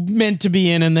 was. meant to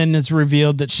be in, and then it's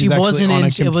revealed that She she's actually wasn't on in- a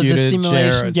it computer was a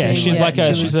simulation Yeah, thing. she's Yeah, like she a,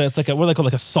 was- it's like a, what do they call,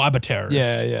 like a cyber terrorist.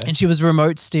 Yeah, yeah. And she was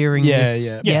remote steering Yeah, this.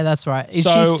 yeah. Yeah, that's right. Is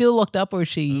So- she still locked up or is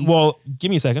she? Well, give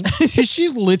me a second.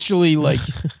 She's literally like,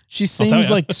 she tell seems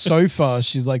ya. like so far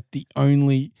she's like the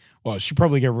only. Well, she'll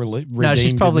probably get redeemed No,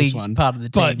 she's in probably this one. part of the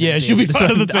team. But yeah, at the she'll be end of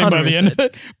part of the this team one, by the end of 100%.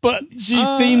 it. But she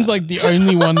seems like the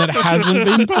only one that hasn't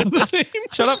been part of the team.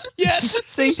 Shut up. Yes.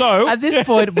 See, So- at this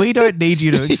point, we don't need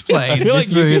you to explain I feel like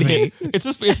this you can movie. hit.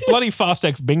 It's bloody Fast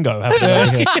X bingo happening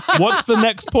over here. What's the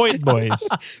next point, boys?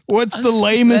 What's the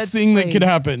lamest Let's thing that see. could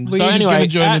happen? So she's anyway, going to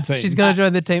join at- the team. She's going to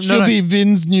join the team. She'll No, no, be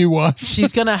Vin's new wife.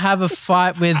 she's going to have a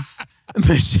fight with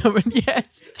Michelle.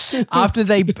 Yes. After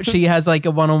she has like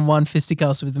a one-on-one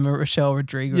fisticuffs with Michelle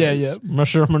Rodriguez. Yeah, yeah.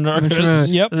 Musher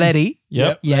Monarchus. Yep. Letty.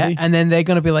 Yep. Yeah, Letty. and then they're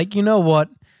going to be like, you know what?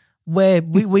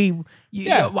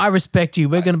 I respect you.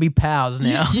 We're going to be pals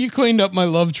now. You cleaned up my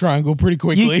love triangle pretty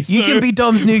quickly. You can be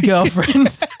Dom's new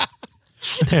girlfriend.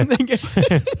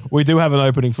 We do have an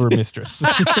opening for a mistress.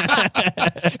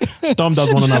 Dom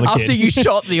does want another After kid. you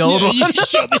shot the old one. You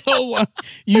shot the whole one.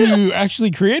 You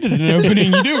actually created an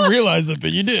opening. You didn't realize it,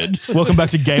 but you did. Welcome back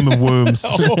to Game of Wombs.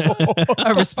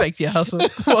 I respect your hustle.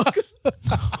 Welcome.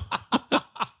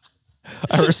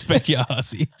 I respect your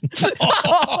hussy.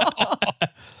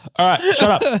 All right,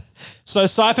 shut up. So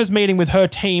Cypher's meeting with her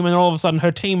team, and all of a sudden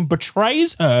her team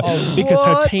betrays her because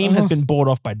her what? team has been bought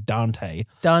off by Dante.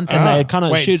 Dante. And they kind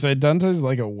of Wait, shoot. so Dante's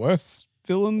like a worse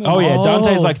villain than Oh yeah, Oh.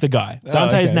 Dante's like the guy.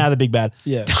 Dante's okay. now the big bad.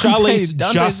 Yeah. Charlize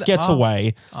Dante's- just gets oh.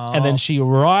 away, and then she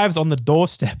arrives on the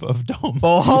doorstep of Dom,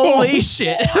 Oh, holy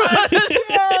shit.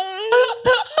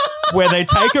 where they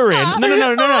take her in.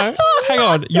 No. Hang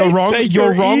on, you're wrong. take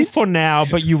You're her wrong in? for now,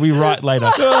 but you'll be right later.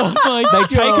 Oh my They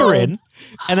take her in,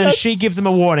 and then she gives them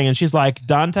a warning, and she's like,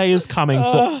 "Dante is coming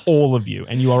for all of you,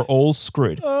 and you are all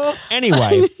screwed."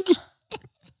 Anyway,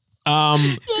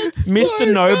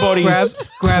 Mr. Nobody's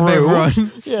grab crew,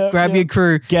 everyone. Grab your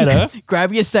crew. Get her.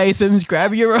 Grab your Stathams.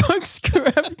 Grab your Rocks.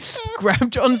 Grab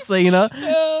John Cena.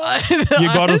 You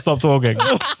got to stop talking.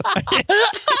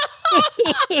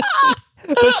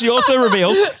 But she also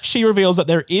reveals that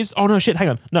there is. Oh no, shit! Hang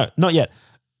on, no, not yet.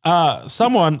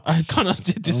 Someone, I kind of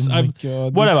did this. Oh my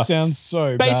God, whatever. This sounds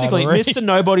so Basically, bad already. Mr.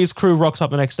 Nobody's crew rocks up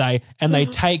the next day, and they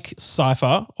take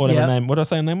Cypher, whatever Yep. name. What did I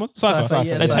say her name was? Cypher. Cypher,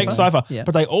 yeah, They take Cypher. Cypher, Yeah.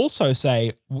 but they also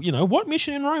say, you know, what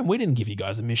mission in Rome? We didn't give you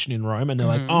guys a mission in Rome, and they're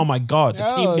like, oh my God, the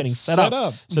Oh, team's it's getting set set up.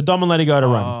 up. So Dom and Letty go to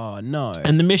Rome. Oh, no.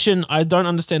 And the mission, I don't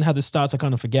understand how this starts. I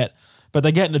kind of forget. But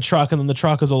they get in a truck, and then the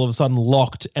truck is all of a sudden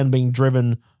locked and being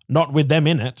driven, not with them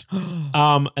in it.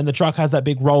 And the truck has that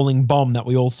big rolling bomb that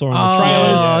we all saw in the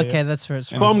trailers. Oh, Yeah, okay. That's where it's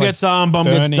from. Bomb like gets bomb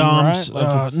gets burning, dumped. right?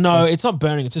 Like it's no, like- it's not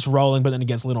burning. It's just rolling, but then it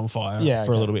gets lit on fire Yeah,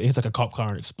 for a okay. little bit. It's like a cop car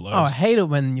and explodes. Oh, I hate it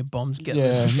when your bombs get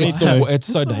Yeah, lit. me it's, too. it's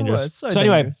so the dangerous. worst, so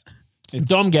anyway, dangerous. It's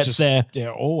Dom gets just, there. Yeah,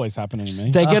 always happening to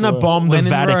me. They're going to Worse. bomb the When in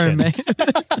Vatican. Rome, mate.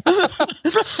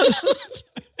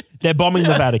 They're bombing the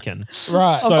Vatican.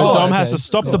 Right. So course, Dom has okay, to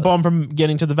stop of the course. bomb from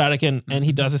getting to the Vatican, and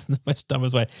he does it in the most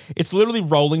dumbest way. It's literally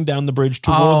rolling down the bridge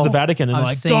towards Oh, the Vatican, and I've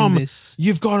like, seen Dom, this.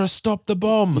 you've got to stop the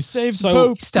bomb. You saved the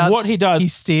so Pope. what he does, He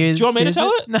steers. Do you want me to steers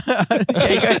tell it? No.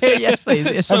 Okay, go ahead. Yes,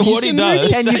 please. Yes, So please. what he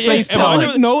does? Can you please Am tell I me? doing-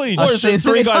 Public knowledge. What is it? I've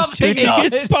Three seen guys, this. two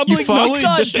tickets. It's public You fuck. knowledge.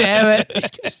 God damn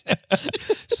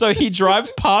it. So he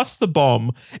drives past the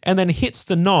bomb and then hits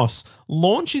the NOS,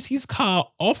 launches his car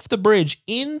off the bridge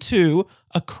into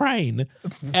a crane,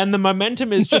 and the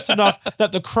momentum is just enough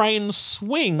that the crane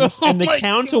swings and the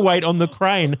counterweight on the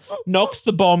crane knocks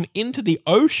the bomb into the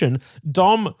ocean.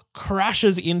 Dom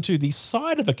crashes into the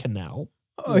side of a canal,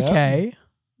 Okay.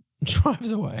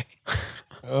 drives away.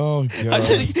 Oh god.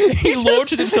 He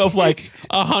launches himself like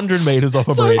 100 meters off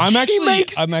a So bridge. he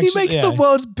makes the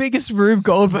world's biggest Rube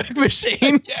Goldberg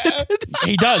machine.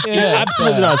 He does. He Yeah.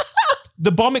 absolutely does.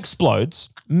 The bomb explodes.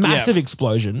 Massive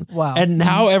explosion. Wow. And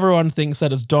now everyone thinks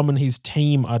that it's Dom and his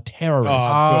team are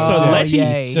terrorists. Oh, so oh, Letty,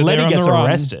 yay. So Letty they're on gets the run.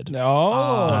 arrested. Oh.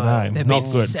 I know. They've Not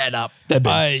been good. set up. They've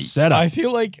been set up. I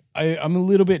feel like I'm a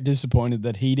little bit disappointed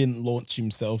that he didn't launch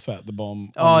himself at the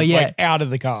bomb. Oh, yeah. Like, out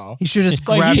of the car. He should have just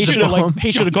Like, grabbed he the should've, bomb.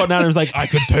 He should have gotten out and was like, I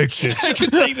could take this.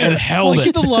 And held Like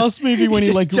it. in the last movie when he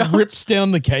just like jumps. rips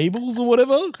down the cables or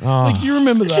whatever. Like you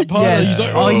remember that part? Yes. He's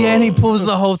like, Oh yeah, and he pulls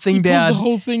the whole thing He pulls down. the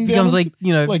whole thing Becomes down. like,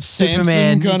 you know, like Superman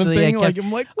Samson kind of Yeah, thing. Like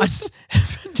I'm like, I just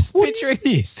what picturing is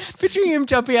this? picturing him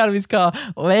jumping out of his car,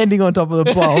 landing on top of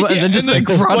the bomb, and then just like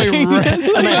running. and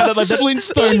they had like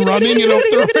Flintstone running it off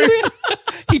the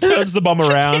roof. He turns the bomb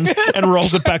around and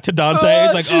rolls it back to Dante.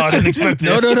 He's like, oh, I didn't expect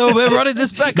No, this. no, we're running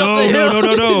this back up the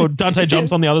hill. No. Dante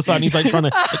jumps on the other side and he's like trying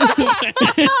to.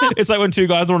 It's like when two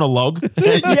guys are on a log.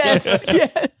 Yes,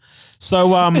 yeah. So,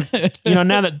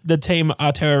 now that the team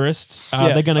are terrorists,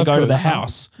 they're going to of go to the course.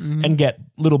 house and get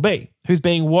Little B, who's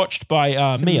being watched by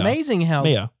It's Mia. amazing how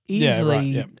Mia. easily right,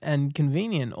 yeah. and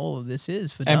convenient all of this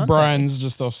is for And Dante. Brian's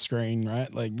just off screen,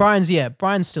 right? Like Brian's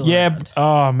still Yeah. around.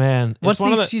 Oh man. What's It's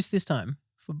one the of excuse this time?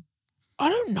 I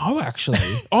don't know actually.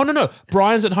 Oh no.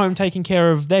 Brian's at home taking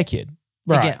care of their kid.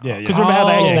 right, Yeah. yeah, 'Cause remember how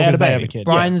they had a they have baby. a kid.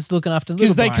 Brian's looking after little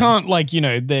Because they Brian. can't, like,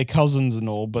 they're cousins and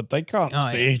all, but they can't Oh,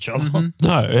 see yeah. each other. Mhm.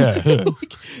 No. Yeah.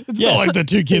 It's not like the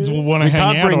two kids will want to We hang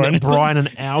can't out or bring anything. Brian and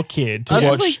our kid to I was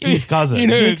watch like, his cousin. You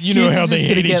know excuse how is they just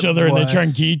gonna hate each get other and they try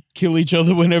and worse. kill each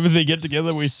other whenever they get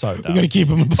together. So We're dumb. going to keep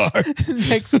them apart.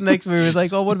 next movie was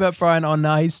like, oh, what about Brian? Oh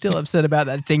no, he's still upset about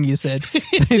that thing you said. So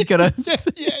he's gonna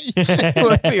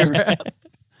won't be around.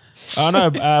 Oh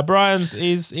no, Brian's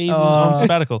he's on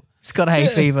sabbatical. He's got hay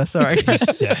fever. Sorry.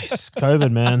 It's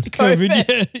COVID, man. COVID,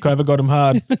 yeah. COVID got him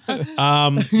hard.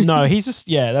 No, he's just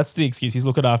that's the excuse. He's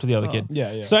looking after the other kid.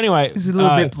 Yeah. So anyway, He's a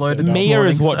little bit bloated this Mia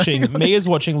is morning, watching. Mia's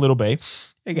watching Little B,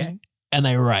 Okay. and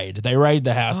they raid. They raid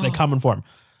the house. They're coming for him.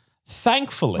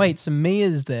 Thankfully, Wait, so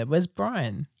Mia's there. Where's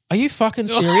Brian? are you fucking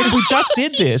serious? We just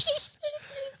did this.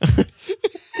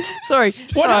 Sorry.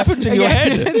 What happened in your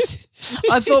head?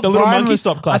 I thought The little Brian monkey was,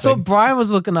 stopped I clapping. thought Brian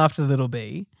was looking after Little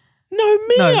B. No,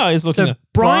 Mia No, is looking. so at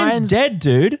Brian's Brian's- dead,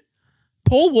 dude.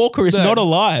 Paul Walker is No. not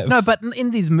alive. No, but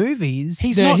in these movies,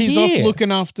 He's Yeah, not he's here. off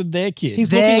looking after their kids. He's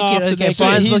their looking kid. after Okay, their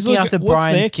Brian's kid. looking after what's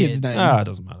Brian's their kid's kid. name? It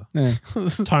doesn't matter. Yeah.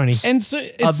 Tony. And so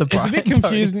it's a Brian, bit Tony.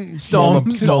 confusing.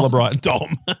 Dom. Stoller Brian.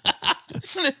 Dom.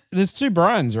 There's two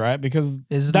Brians, right? Because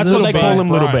There's That's Little what they B. call him,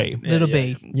 Little Brian. B. Little Yeah,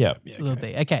 B. Yeah. Little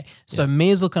B. Okay, so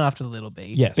Mia's looking after the Little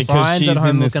B. Yes. Because Brian's at she's home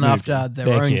in this looking movie. after their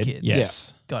Their own kid. kids.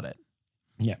 Yes. Got it.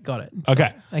 Yeah. Got it.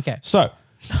 Okay. Okay. So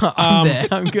I'm there.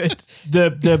 I'm good.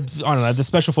 the I don't know, the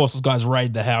special forces guys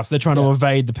raid the house. They're trying to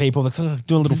evade the people. They're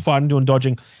doing a little fighting, doing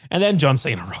dodging, and then John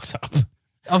Cena rocks up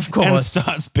Of and course.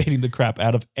 starts beating the crap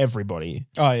out of everybody.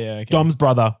 Oh yeah, okay. Dom's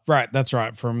brother. Right, that's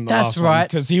right. From the That's last one. right.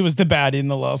 Because he was the bad in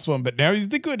the last one, but now he's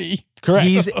the goodie. Correct.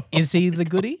 Is he the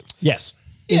goodie? Yes.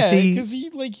 Is he? because he.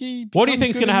 What do you becomes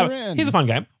think's good going to in the happen? round. Here's a fun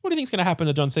game. What do you think's going to happen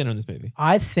to John Cena in this movie?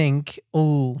 I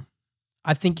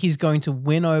think he's going to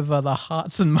win over the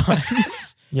hearts and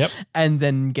minds Yep. and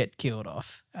then get killed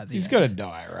off at the He's end. got to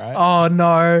die, right? Oh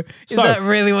no. Is So- that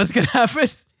really what's going to happen?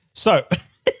 So,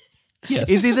 yes.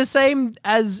 Is he the same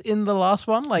as in the last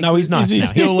one? Like No, he's not. Is he now.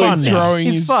 still He's like fun now. throwing?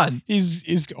 He's his, fun.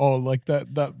 He's like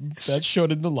that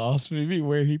shot in the last movie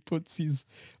where he puts his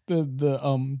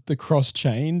the cross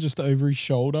chain just over his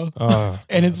shoulder, Oh,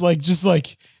 and it's like just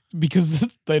like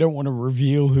because they don't want to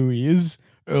reveal who he is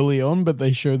early on, but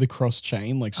they show the cross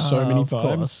chain like so many of times.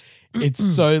 course. It's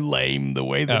so lame the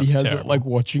way that he That's has terrible. it like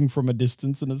watching from a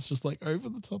distance, and it's just like over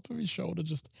the top of his shoulder,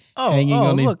 just Oh, hanging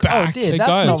on his look. back. Oh dear, Hey, that's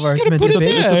guys, not where it's you meant gotta to put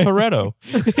be. it it's a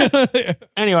Pareto.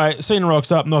 Anyway, Cena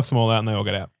rocks up, knocks them all out, and they all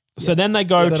get out. So then they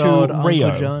go Good old to Uncle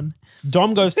Rio. John.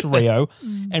 Dom goes to Rio,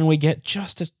 and we get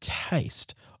just a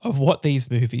taste of what these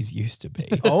movies used to be.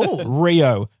 Oh.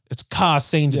 Rio, it's car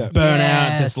scenes, it's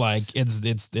burnouts, it's Yes. like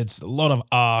it's a lot of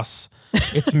ass,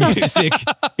 it's music,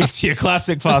 it's your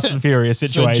classic Fast and Furious So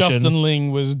situation. Justin Ling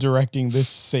was directing this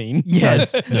scene.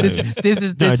 Yes, No. this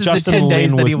is no, the Justin 10 days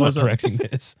Lin that was he not was on. directing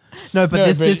this. No, but No,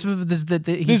 this but this was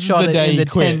he this is shot the it day in he the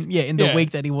quit. 10 in the Yeah.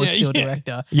 week that he was Yeah, still yeah.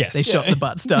 director. Yes. They shot the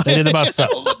butt stuff. They did the butt stuff.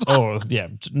 Oh, yeah,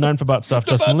 known for butt stuff.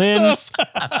 Justin Lin.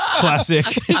 Classic.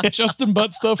 Justin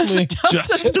Butt Stuff Lin.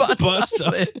 Justin butt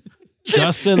stuff.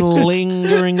 Justin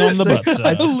lingering on the butt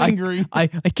stuff. Lingering. I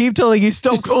keep telling you,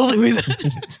 stop calling me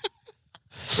that.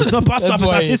 It's not butt stuff,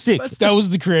 it's why artistic. That was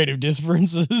the creative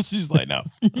differences. She's like, no.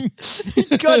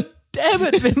 God damn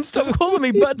it, Vin, stop calling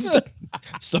me butt stuff.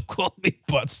 Stop calling me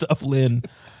butt stuff, Lynn.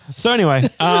 So anyway,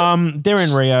 they're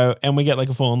in Rio and we get like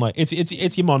a full on like it's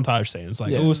your montage scene. It's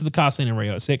like, oh, so the car scene in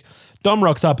Rio is sick. Dom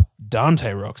rocks up,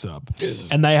 Dante rocks up.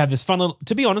 And they have this fun little,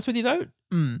 to be honest with you though,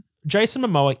 Jason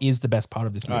Momoa is the best part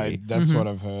of this movie. That's what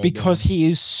I've heard. Because he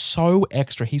is so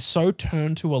extra. He's so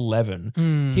turned to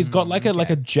 11. He's got like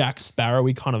a Jack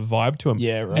Sparrowy kind of vibe to him.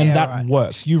 Yeah, right. And Yeah, that right.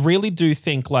 works. You really do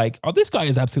think like, oh, this guy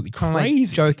is absolutely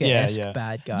crazy. Joker-esque Yeah, yeah.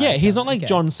 bad guy. Yeah, he's not like Okay.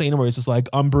 John Cena where he's just like,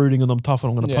 I'm brooding and I'm tough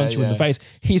and I'm going to Yeah, punch you in the yeah. face.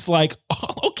 He's like,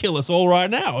 oh, I'll kill us all right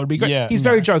now. It'd be great. Yeah, he's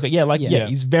very nice. Joker. Yeah, Yeah.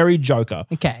 he's very Joker.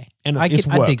 Okay. And I it dig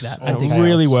works. that. And I dig it that.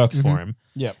 really works for him.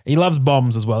 Yep. He loves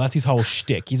bombs as well. That's his whole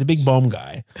shtick. He's a big bomb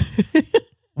guy.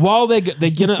 While they're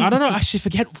gonna, I don't know, I actually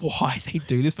forget why they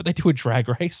do this, but they do a drag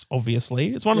race,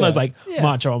 obviously. It's one of those like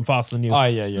macho, I'm faster than you. Oh,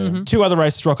 yeah, yeah. Two other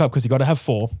races rock up because you got to have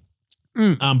 4.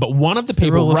 But one of the the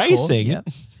people rule of 4, racing, yeah.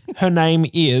 her name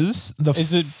is the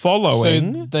Is it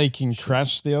following. So they can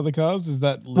crash the other cars? Is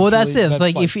that Well, that's it. literally- It's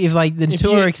like if like the if two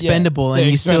you- are yeah, expendable they're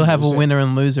and you still have a expendable, so- winner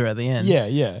and loser at the end. Yeah,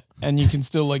 yeah. And you can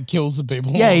still like kill some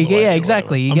people. Yeah, along you the get, way yeah, or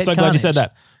exactly. You I'm get so glad you said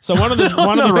carnage. that. So one of the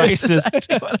one of the No, races,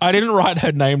 I didn't write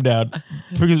her name down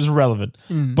because it's relevant,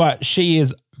 but she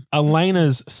is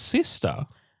Elena's sister.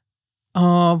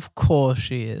 Of course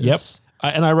she is. Yep.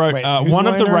 And I wrote Wait, who's one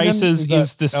of the Elena again? races Is that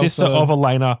is the sister Elsa? of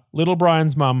Elena, Little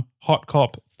Brian's mum, hot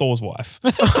cop, Thor's wife.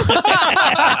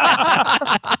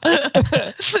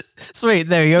 Sweet.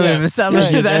 There you go. Yeah. We've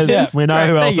established Yeah, who that yeah. is. We know Great,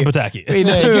 who thank Elsa you. Pataki We is.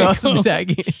 know Yeah, who okay, Elsa cool.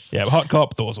 Pataki is. Yeah, hot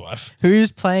cop, Thor's wife.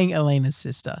 Who's playing Elena's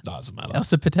sister? Doesn't matter.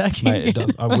 Elsa Pataki. Mate, it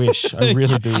does. I wish. I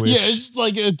really do wish. Yeah, it's just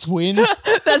like a twin.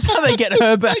 That's how they get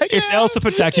her back. It's Elsa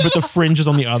Pataki, but the fringe is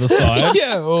on the other side.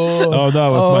 yeah. Oh, Oh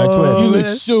no, it's my Oh. you twin. look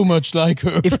so much like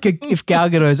her. If Gal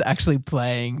Gadot's actually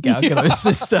playing Gal Gadot's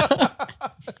sister.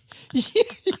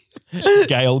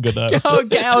 Gail Godot. Oh,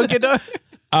 Gal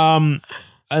Gadot.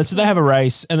 So they have a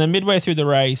race, and then midway through the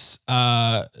race,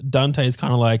 Dante is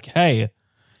kind of like, "Hey,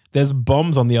 there's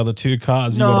bombs on the other 2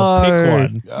 cars. You got to pick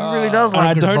one." He really does And like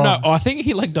I his don't know. bombs. I think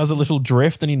he like does a little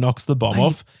drift and he knocks the bomb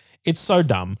off. It's so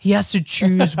dumb. He has to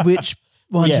choose which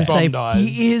one Yeah. to say. Bomb dies.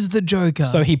 He is the Joker.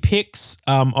 So he picks,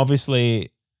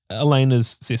 obviously,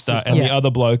 Elena's sister, and Yeah. the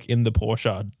other bloke in the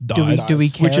Porsche dies. do we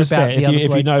care which is about fair. the If other you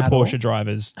bloke know at all? Porsche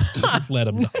drivers, let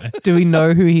him die. Do we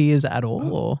know who he is at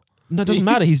all? Or No, it doesn't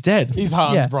matter. He's dead. He's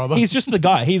Han's Yeah. brother. He's just the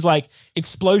guy. He's like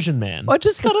Explosion Man. well, it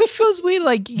just kind of feels weird.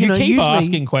 Like you You know, keep usually,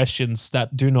 asking questions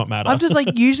that do not matter. I'm just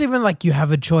like usually when like you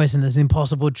have a choice and there's an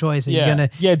impossible choice and Yeah. you're gonna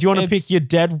yeah, do you want to It's- pick your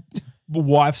dead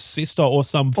wife's sister or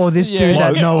some or this Yeah, dude yeah,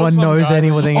 that yeah, no or one some knows guy.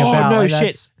 anything Oh, about. no Like, shit.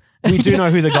 that's- We do know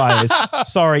who the guy is.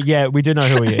 Sorry, yeah, we do know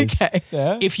who he is. Okay.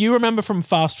 yeah. If you remember from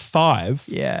Fast 5,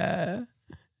 Yeah.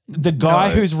 the guy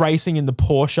No. who's racing in the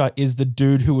Porsche is the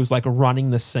dude who was like running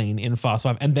the scene in Fast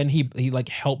 5, and then he like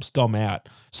helps Dom out.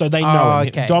 So they know him.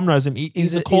 okay. Dom knows him.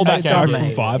 He's a callback Dom character from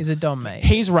mate? 5. He's a Dom mate.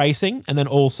 He's racing, and then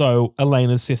also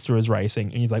Elena's sister is racing,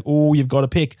 and he's like, "Oh, you've got to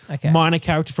pick Okay. minor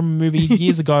character from a movie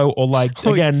years ago, or like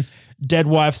again, dead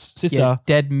wife's sister." yeah,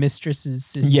 dead mistress's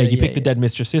sister. Yeah, you pick the dead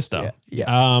mistress sister.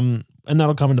 Yeah, And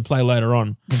that'll come into play later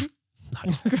on.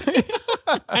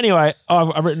 Anyway,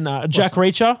 I've written Jack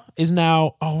Reacher is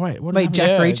now. Oh wait, what? Wait, happened?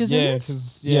 Jack Reacher's in yeah, this?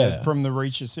 'cause, Yeah. from the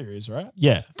Reacher series, right?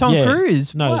 Yeah, Tom yeah.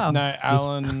 Cruise. No, Wow. No,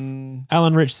 Alan.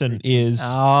 Alan Richardson is.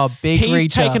 Oh, big he's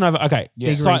Reacher. taken over. Okay,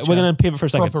 Big so Reacher. we're gonna pivot for a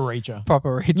second. Proper Reacher.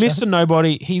 Proper Reacher. Mr.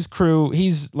 Nobody, his crew,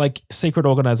 his like secret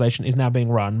organization is now being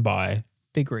run by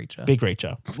Big Reacher. Big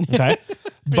Reacher. Okay,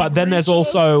 but then there's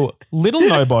also Little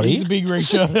Nobody. He's a big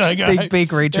Reacher. that guy. Big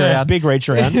Reacher Yeah, out. big reach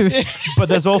around. But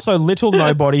there's also Little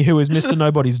Nobody, who is Mr.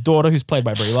 Nobody's daughter, who's played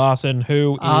by Brie Larson,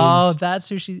 who is Oh, that's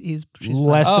who she is. She's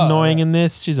less Oh, annoying right. in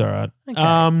this. She's all right.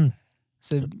 Okay.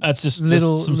 So That's just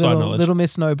little, some side knowledge. little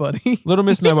Miss Nobody. Little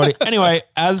Miss Nobody. Anyway,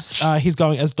 as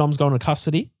Dom's going to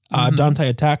custody, Dante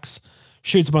attacks,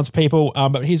 shoots a bunch of people,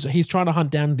 but he's trying to hunt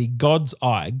down the God's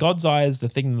Eye. God's Eye is the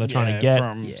thing that they're trying to get.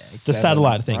 from The Seven,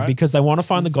 satellite thing, right? because they want to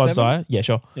find the Is it God's Seven? Eye. Yeah,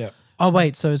 sure. Yeah. Oh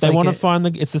wait, so it's They like want to a- find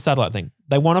it's the satellite thing.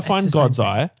 They want to find the same God's thing.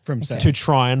 Eye From Seven. to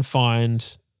try and find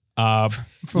From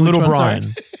Little which one, sorry?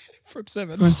 Brian. From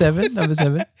Seven. From number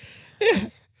 7.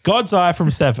 God's Eye from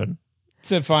 7.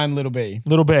 To find Little B.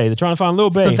 Little B. They're trying to find Little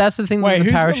B. So that's the thing Wait, with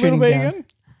the who's got Little parachuting B down. again?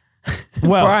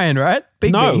 well, Brian, right?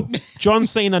 Big no. B. John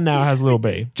Cena now has Little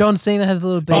B. John Cena has a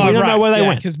little bit. Oh, we don't know where they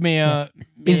went. Because Mia.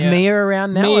 Is Mia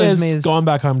around now? or is Mia's Mia's gone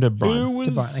back home to Who Brian.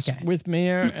 was Brian, okay. with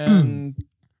Mia and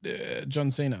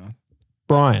John Cena?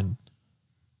 Brian.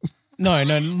 No,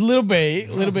 Little B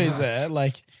is there.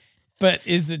 Like, but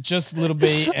is it just Little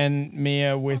B and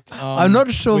Mia with? I'm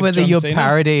not sure with whether John you're Cena?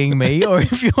 parodying me or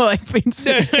if you're like being No,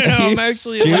 serious. I'm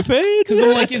actually Stupid. because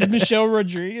I'm like, is Michelle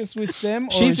Rodriguez with them?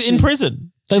 Or She's is in she-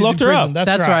 prison. They she's locked in her prison. up.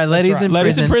 That's right. Letty's in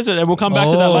Letty's in prison, and we'll come back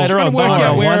to that Oh. later Trying on. to work Don't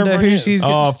out worry. I where wonder everyone who is. she's-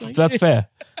 Oh, that's fair.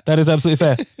 That is absolutely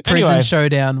fair. Prison Anyway,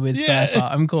 showdown with Yeah. Cypher.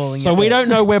 I'm calling it. so we don't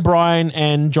know where Brian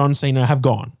and John Cena have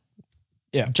gone.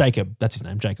 Yeah. Jacob, that's his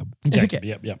name, Jacob. Jacob.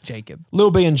 Okay. Yep. Jacob.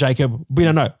 Lil B and Jacob, we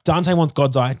don't know. Dante wants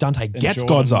God's Eye. Dante gets Jordan.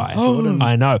 God's Eye. Jordan.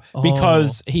 I know.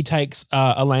 Because he takes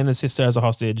Elena's sister as a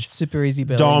hostage. Super easy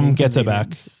belly. Dom gets her back.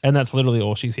 inconvenience. And that's literally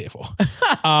all she's here for.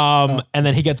 And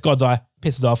then he gets God's Eye,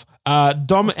 pisses off.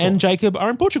 Dom and Jacob are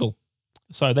in Portugal.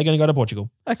 So they're going to go to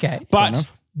Portugal. Okay. But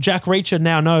enough. Jack Reacher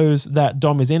now knows that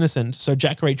Dom is innocent. So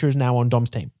Jack Reacher is now on Dom's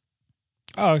team.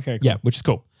 Oh, okay. Cool. Yeah, which is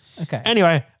cool. Okay.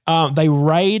 Anyway, they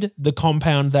raid the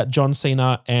compound that John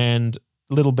Cena and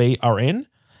Little B are in,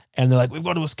 and they're like, we've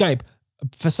got to escape.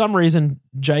 For some reason,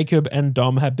 Jacob and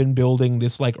Dom have been building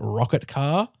this like rocket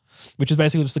car, which is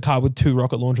basically just a car with 2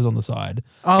 rocket launchers on the side.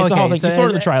 Oh, It's a okay. whole thing. So You saw it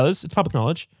in the is trailers. It's public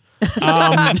knowledge.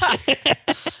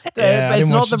 Yeah, I it's didn't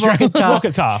not watch the the trailer. rocket car.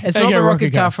 Rocket car. It's Okay, not the rocket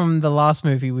rocket car car. from the last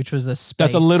movie, which was a space.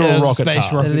 That's a literal Yeah, rocket space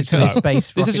car. rocket literally a car.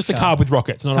 space. This is rocket just a car with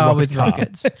rockets, not a car rocket with car.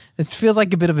 rockets. It feels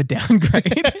like a bit of a downgrade.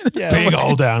 Big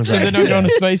old downgrade. So they're not going to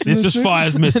space. in This just movie?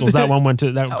 fires missiles. That one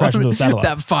crashed into a satellite.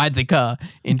 that fired the car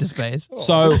into space.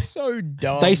 So It's so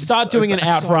dumb. they start doing an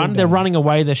outrun. They're running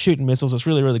away. They're shooting missiles. It's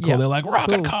really, really cool. Yeah. They're like,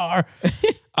 rocket Cool. car.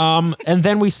 And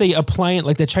then we see a plane,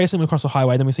 like they're chasing them across the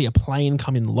highway. Then we see a plane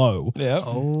come in low. Yeah.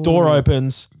 Door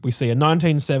opens. We see a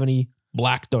 1970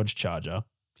 black Dodge Charger.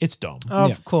 It's Dom.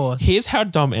 Of course. Here's how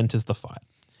Dom enters the fight.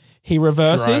 He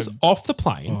reverses Drive. off the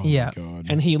plane Oh, Yeah. God.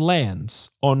 and he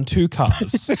lands on 2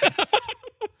 cars,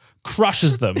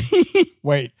 crushes them.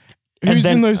 Wait. And Who's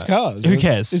then- in those cars? Who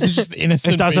cares? Is it just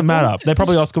innocent? It doesn't people? matter. They're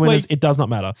probably Oscar winners. Like- it does not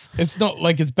matter. It's not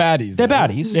like it's baddies. They're though.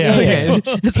 baddies. Yeah. Yeah.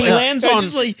 okay. He lands on.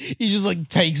 He just like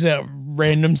takes out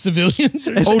random civilians.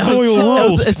 Oh, Doyle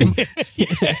rules.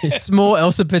 It's more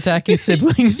Elsa Pataki's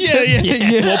siblings. Yeah.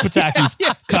 More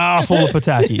Patakis. Car full of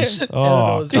Patakis.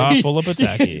 Oh, those car full of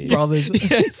Patakis. brothers.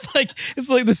 Yeah, it's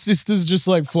like the sister's just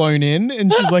like flown in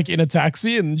and she's like in a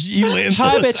taxi and he lands.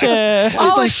 Hi, in a taxi. bitch.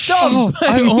 Oh, like, stop.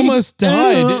 I almost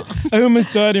died. I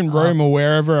almost died in Rome or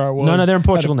wherever I was. No, they're in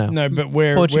Portugal now. No, but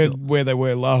where they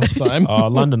were last time. Oh,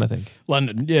 London, I think.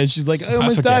 London. Yeah, she's like, I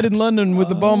almost forget. died in London with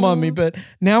the bomb on me, but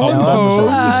now Oh, I'm the bomb was home.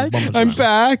 wrong. The bomb was I'm wrong.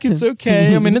 back. It's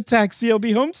okay. I'm in a taxi. I'll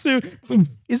be home soon.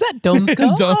 Is that Dom's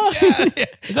car? Dom, yeah.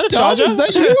 Is that a Dom, Charger? is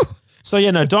that you? So,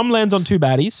 yeah, no, Dom lands on 2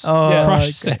 baddies, Oh,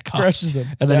 crushes okay. their car. Crushes them.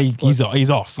 And then Yeah, he's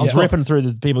off. He's Yeah. ripping through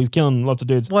the people. He's killing lots of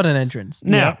dudes. What an entrance.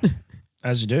 Now,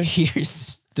 as you do.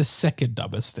 here's the second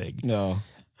dumbest thing. No.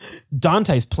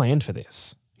 Dante's planned for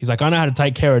this. He's like, I know how to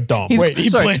take care of Dom. Wait, he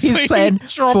planned he's for planned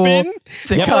drop for in?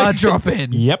 the Yep. car drop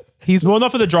in. Yep. He's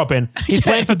not for the drop in. He's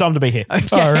planned for Dom to be here.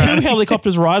 Two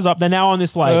helicopters rise up. They're now on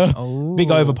this like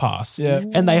big overpass. Yeah.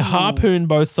 And they harpoon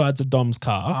both sides of Dom's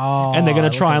car. And they're going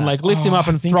to try and like lift him up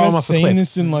and throw him off a cliff.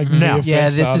 This in like Now- Yeah,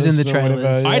 this is in the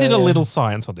trailers. I did a little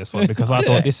science on this one because I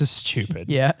thought this is stupid.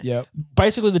 Yeah. Yep.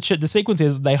 Basically, the sequence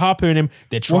is they harpoon him.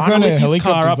 They're What trying to kind of lift his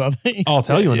car up. helicopters are they? I'll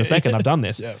tell you in a second. I've done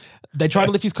this. Yeah. They try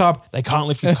to lift his car up. They can't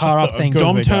lift his car up. Of course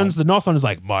Dom they turns can't. the NOS on. Is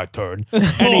like, my turn. And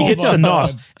he hits the my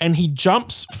NOS. God. And he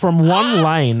jumps from one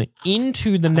lane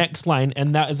into the next lane.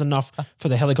 And that is enough for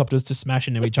the helicopters to smash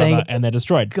into each other. Thank And they're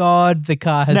destroyed. God, the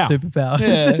car has Now- superpowers.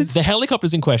 Yeah. The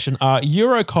helicopters in question are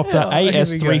Eurocopter Oh, here we go.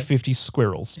 AS350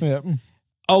 Squirrels. Yep.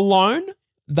 Alone,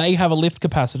 they have a lift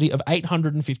capacity of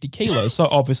 850 kilos. So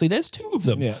obviously there's 2 of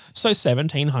them. Yeah. So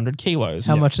 1,700 kilos.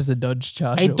 How much is a Dodge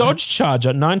Charger? A Dodge Charger,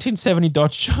 1970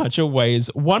 Dodge Charger weighs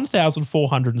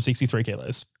 1,463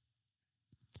 kilos.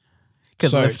 Could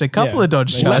So, lift a couple yeah. of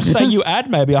Dodge Chargers. Let's say you add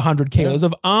maybe 100 kilos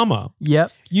of armor.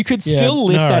 Yep. You could Yeah, still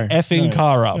lift no, that effing no,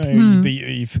 car up. No, but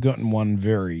you've forgotten one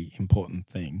very important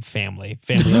thing. Family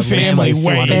Family weighs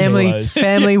 200 weighs. kilos.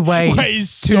 Family weighs Weighs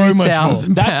so much more.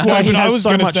 2,000 That's why pounds. he But I has was so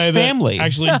going to much say family. that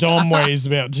actually Dom weighs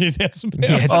about 2,000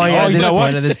 pounds. Oh, yeah, you there's know a what?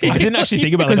 point of this. I didn't actually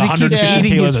think about like Because he keeps 150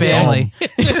 eating kilos his of family.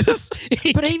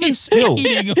 Dom. But even still,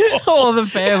 All the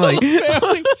family.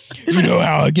 You know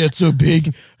how I get so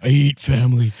big? I eat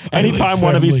family. I anytime like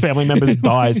one of his family. family members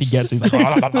dies, he's like,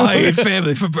 I eat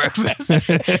family for breakfast.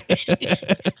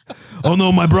 oh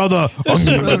no, my brother.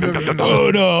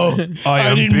 Oh no!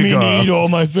 I didn't mean to eat all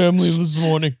my family this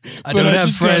morning. I but don't I have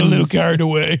just got a little friends. carried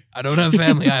away. I don't have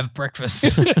family. I have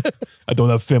breakfast. I don't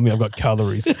have family. I've got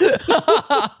calories.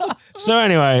 So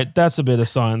anyway, that's a bit of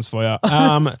science for you.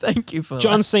 Thank you for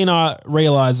John Cena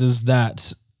realizes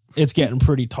that it's getting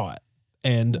pretty tight.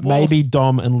 And maybe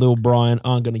Dom and Lil Brian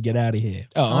aren't going to get out of here.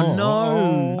 Oh,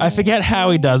 no. I forget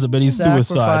how he does it, but he's suicide.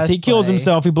 Sacrifice He kills play.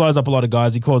 himself. He blows up a lot of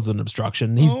guys. He causes an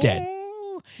obstruction. He's dead.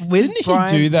 With Didn't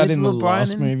Brian- he do that with in the Lil Brian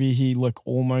last in- movie? He like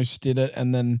almost did it,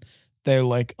 and then they're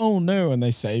like, "Oh no!" and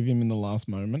they save him in the last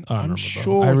moment. I don't I'm remember.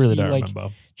 sure I really he don't like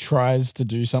remember. tries to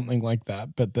do something like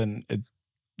that, but then it.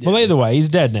 Well, either way, he's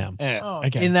dead now. Yeah,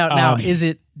 okay. In that, now, is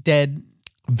it dead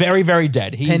Very, very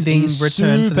dead. pending he's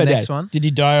return for the super next dead. one? Did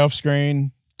he die off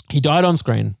screen? He died on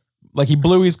screen. Like he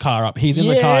blew his car up. He's in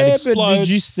the car. It but explodes. did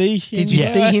you see him? Did you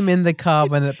Yes. see him in the car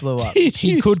when it blew up?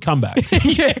 He could come back.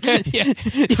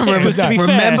 Because to be fair,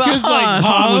 Remember because Han?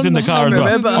 Han was in the car as well.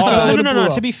 Remember Oh, Han? no.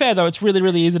 To be fair though, it's really,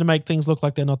 really easy to make things look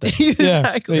like they're not there.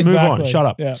 Exactly. Move on. Shut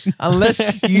up. Yeah.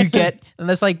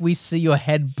 Unless like we see your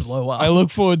head blow up. I look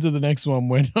forward to the next one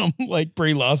when like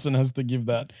Brie Larson has to give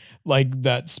that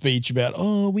speech about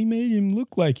we made him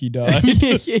look like he died.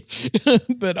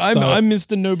 But I'm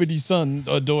Mr. Nobody's son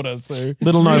or daughter, so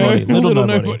Little nobody. Little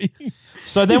nobody.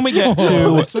 So then we get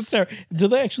to so sorry. Do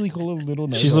they actually call her Little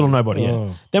Nobody? she's little nobody. Yeah.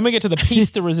 Oh. Then we get to the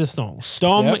piece de resistance.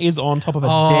 Dom Yep. is on top of a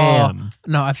Oh, dam.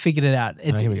 no, I figured it out.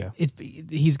 It's here we go.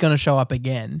 he's gonna show up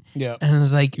again. Yeah. And I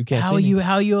was like, can't how see are me. you?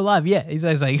 How are you alive? Yeah. He's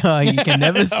always like, oh, you can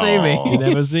never see You me.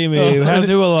 never see me. How's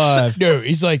who alive? No,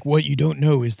 he's like, what you don't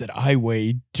know is that I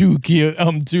weigh 2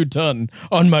 ton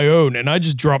on my own, and I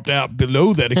just dropped out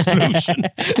below that explosion.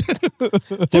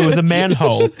 There was a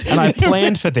manhole, and I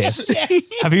planned for this.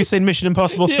 Have you seen Mission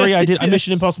Impossible 3? I did a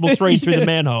Mission Impossible 3 through the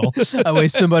manhole. I weigh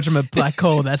so much I'm a black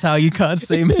hole. That's how you can't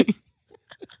see me.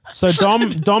 So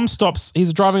Dom stops.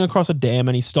 He's driving across a dam,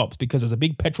 and he stops because there's a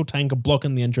big petrol tanker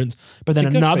blocking the entrance. But then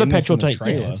think I've another seen this petrol in the tanker.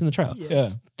 Yeah, trailer. it's in the trailer. Yeah.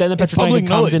 Then the petrol public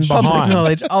tanker comes in knowledge. Public behind.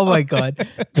 knowledge. Oh my god.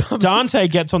 Dante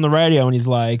gets on the radio and he's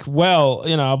like, well,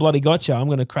 I bloody got you. I'm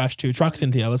going to crash 2 trucks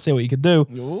into you. Let's see what you could do.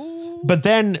 But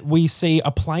then we see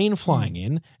a plane flying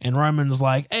in and Roman's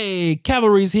like, hey,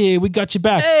 cavalry's here. We got you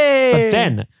back. Hey! But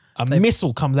then a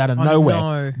missile comes out of nowhere,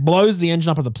 no. blows the engine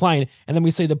up of the plane, and then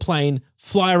we see the plane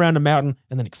fly around a mountain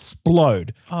and then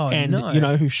explode. Oh, and no. you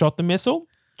know who shot the missile?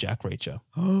 Jack Reacher.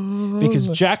 Because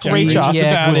Jack Jack Reacher Reacher's was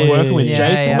about working with it.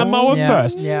 Jason Momoa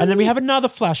first. Yeah. And then we have another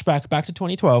flashback back to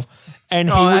 2012. And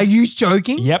he Oh, was, are you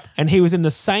joking? Yep, and he was in the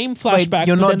same flashbacks.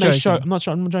 you're but not then they show. joking. I'm not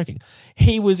sure. I'm not joking.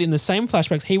 He was in the same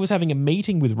flashbacks. He was having a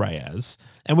meeting with Reyes,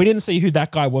 and we didn't see who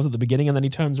that guy was at the beginning. And then he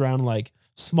turns around, and, like,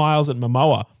 smiles at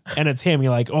Momoa, and it's him.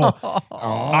 You're like,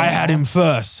 I had him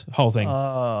first. Whole thing.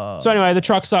 So anyway, the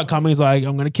trucks start coming. He's like,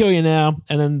 I'm gonna kill you now.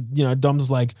 And then Dom's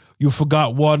like, you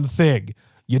forgot one thing.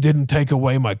 You didn't take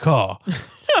away my car.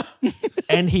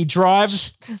 And he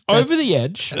drives over the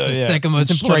edge. That's the second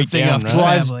most important Straight thing down, after right?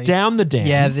 Drives family. down the dam.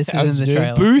 Yeah, this is in the dude.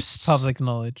 trailer. Boosts. Public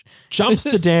knowledge. Jumps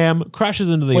the dam, crashes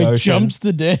into the Wait, ocean. jumps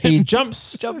the dam. He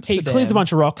jumps. Jumps he the clears dam. a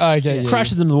bunch of rocks. Okay, yeah,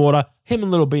 crashes into the water. Him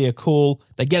and Little B are cool.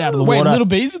 They get out of the Wait, water. Little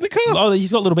B's in the car? Oh,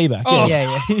 he's got Little B back. Oh. Yeah.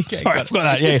 Yeah. Okay, Sorry, I got it. forgot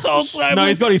that. Yeah. This whole time No, was-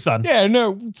 he's got his son. Yeah,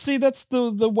 no. See, that's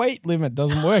the weight limit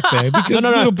doesn't work there because No.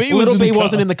 Little B was Little in B the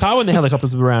wasn't car. in the car when the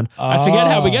helicopters were around. I forget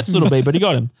how we get to Little B, but he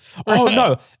got him. Oh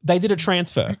no, they did a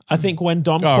transfer. I think when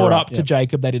Dom caught right, up to yeah.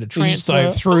 Jacob, they did a He just transfer.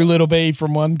 like threw Little B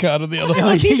from one car to the other.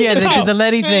 Oh, yeah, they did the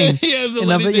Letty thing. Yeah, the You know,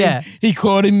 Letty but thing. yeah. He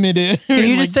caught him midair. Can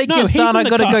you just take no, your he's son? in I the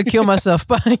gotta car. go kill myself.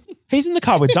 Bye. He's in the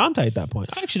car with Dante at that point.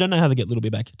 I actually don't know how they get Little B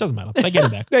back. It doesn't matter. They get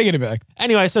him back. They get it back.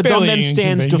 Anyway, so Fairly Dom then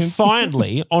stands inconvenient.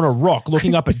 defiantly on a rock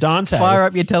looking up at Dante. Fire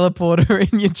up your teleporter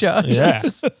in your charger. Yeah.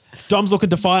 Dom's looking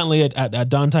defiantly at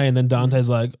Dante, and then Dante's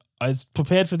like, I was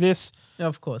prepared for this.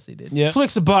 Of course he did. Yeah.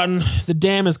 Flicks a button. The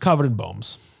dam is covered in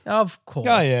bombs. Of course.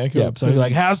 Oh yeah. Cool. Yep. So he's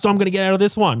like, how's Dom going to get out of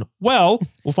this one? Well,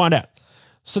 we'll find out.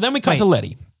 So then we cut Wait. to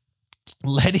Letty.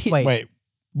 Letty. Wait. wait,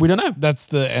 We don't know. that's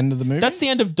the end of the movie. That's the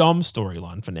end of Dom's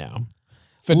storyline for now.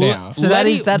 for now. So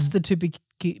Letty- that's the to be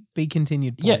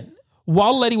continued point. Yeah.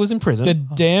 While Letty was in prison. The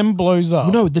dam blows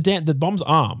up. no, the bomb's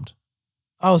armed.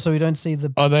 Oh, so we don't see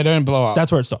the Oh, they don't blow up.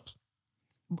 That's where it stops.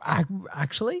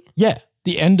 actually. Yeah.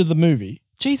 the end of the movie.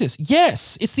 Jesus.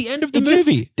 Yes. It's the end of the It just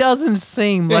movie. doesn't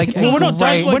seem like It's a Well, we're not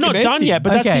great- done. We're like not an done ending. yet,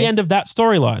 but that's Okay. the end of that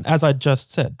storyline, as I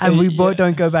just said. and we Yeah. both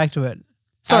don't go back to it.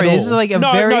 Sorry, At this is all. like a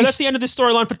No, very. that's the end of this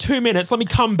storyline for 2 minutes. Let me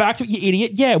come back to it, you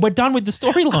idiot. Yeah, we're done with the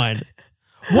storyline.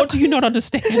 What do you not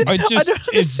understand? I just, I don't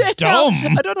it's understand dumb. how.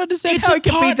 I don't understand It's how a it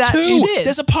can be part that two. shit.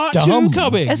 There's a part Dumb. 2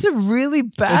 coming. That's a really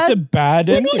bad. It's a bad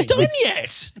We're ending. not done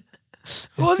yet.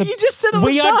 well, you just said it was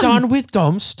We are done with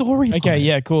Dom's storyline. Okay,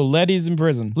 yeah, cool. Letty's in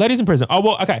prison. Letty's in prison. Oh,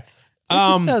 well, okay.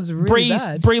 just sounds really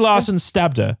bad. Brie Larson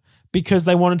stabbed her because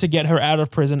they wanted to get her out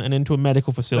of prison and into a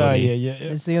medical Oh, facility. yeah.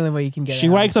 It's the only way you can get. She out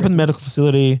of wakes up in the prison. medical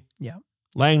facility, Yeah,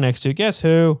 laying next to, guess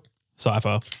who?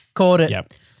 Cypher. called it.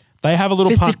 Yep. They have a little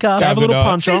Fisticuffs. They have a little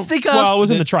punch on. Fisticuffs. Well, it was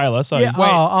in the trailer, so Yeah, it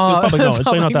was public knowledge.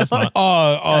 So you're not that smart.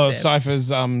 Oh, Cypher's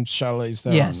Charlize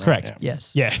Theron. Yes. right? Correct. Yeah.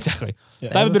 Yes. Yeah, exactly. Yeah.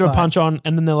 They have a bit of a punch on,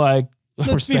 and then they're like,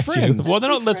 Let's be respect you. friends. Well, they're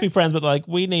not let's be friends, but like,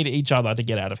 we need each other to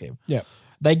get out of here. Yeah.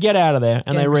 They get out of there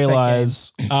and Game, they respect,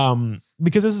 realize,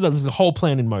 because there's a whole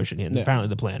plan in motion here. And it's apparently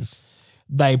the plan.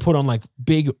 They put on like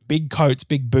big coats,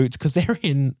 big boots, because they're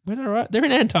in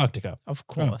Antarctica. Of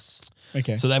course.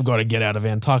 Okay. So they've got to get out of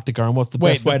Antarctica. And what's the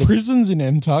Wait, best way the to? prison's in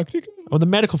Antarctica? Well, the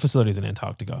medical facilities in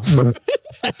Antarctica.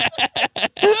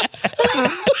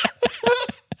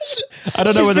 I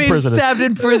don't know where the prison is. Stabbed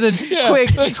in prison. Quick,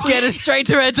 get us straight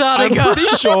to I'm Antarctica. pretty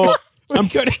sure. I'm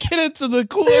going to get it to the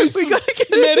closest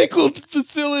medical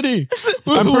facility.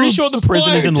 I'm pretty sure the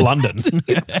prison is in London.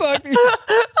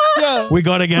 Yeah. We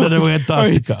got to get her to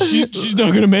Antarctica. She's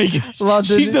not going to make it.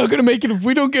 London. She's not going to make it if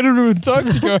we don't get her to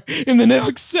Antarctica in the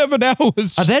next 7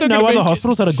 hours. Are there no other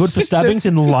hospitals that are good for stabbings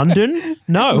in London?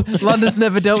 No. London's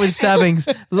never dealt with stabbings.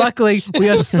 Luckily, we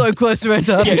are so close to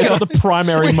Antarctica. It's not the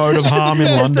primary mode of harm in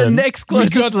It's the London. next We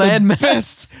got closest the landmass.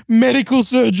 best medical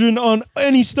surgeon on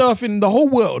any stuff in the whole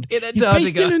world. In He's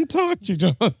based in Antarctica.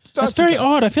 Antarctica. That's very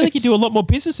odd. I feel like he'd do a lot more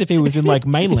business if he was in like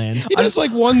mainland. He does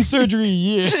like one surgery a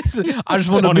year. I just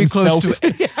want to On be himself. close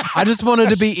to. I just wanted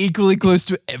to be equally close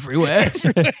to everywhere.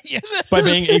 By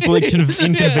being equally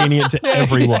inconvenient to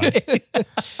everyone.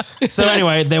 So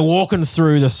anyway, they're walking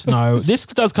through the snow. This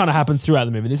does kind of happen throughout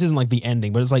the movie. This isn't like the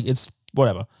ending, but it's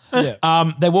whatever.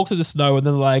 Yeah. They walk through the snow and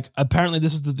then like apparently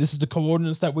this is the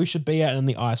coordinates that we should be at, and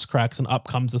the ice cracks and up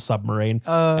comes the submarine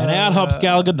and out hops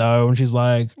Gal Gadot and she's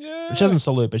like, she doesn't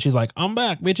salute, but she's like, I'm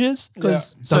back, bitches.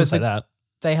 Because Doesn't say that.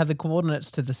 they had the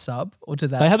coordinates to the sub or to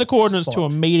that. They had the coordinates to a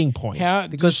spot. meeting point. How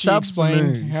Because does she subs explain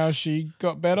move. how she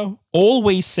got better? All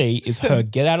we see is her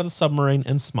get out of the submarine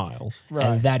and smile, Right.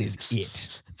 and that is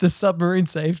it. The submarine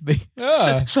saved me.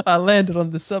 Yeah. I landed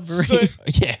on the submarine. So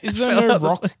Yeah. is there no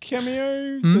rock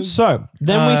cameo? There's- So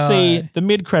then we see the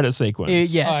mid-credit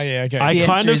sequence. yes. Oh, yeah, okay. I The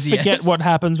kind answer of is forget yes. what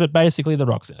happens, but basically the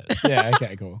rock's in it. yeah,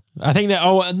 okay, cool. I think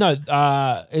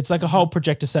that. It's like a whole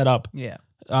projector setup. Yeah.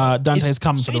 Dante's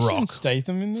coming for the Jason rock.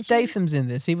 Statham in this? Statham's in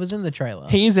this. He was in the trailer.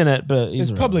 He's in it, but he's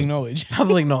It's public knowledge.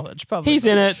 Public knowledge. Public He's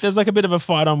in it. There's like a bit of a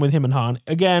fight on with him and Han.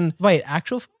 Again, Wait,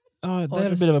 actual? they Or had a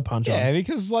just- bit of a punch Yeah, on.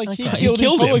 because like he Okay. killed He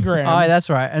his killed him. hologram. Oh, that's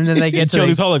right. And then they He get to killed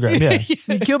his the, hologram. Yeah.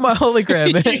 you killed my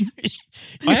hologram. Man.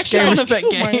 I actually Game kind of respect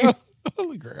feel game. My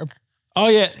hologram. Oh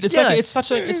yeah, it's Yeah, like like- it's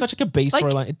such a B Like,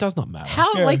 storyline. It does not matter.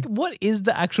 How Yeah. like what is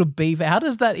the actual beef? How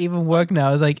does that even work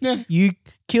now? It's like you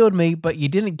killed me, but you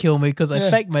didn't kill me because I Yeah.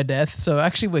 faked my death. So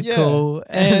actually we're Yeah. cool.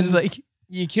 And, And- it's like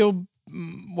You killed.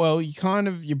 Well,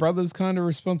 your brother's kind of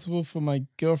responsible for my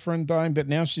girlfriend dying, but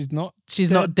now she's not.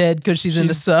 she's not dead because she's in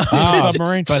the sub. Ah,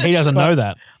 submarine. but he doesn't know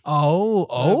that.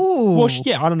 Oh. Well,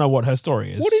 yeah, I don't know what her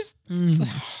story is. What is?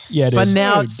 Yeah, it But is.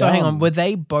 now, so so hang on, dumb. were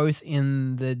they both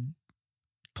in the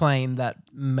plane that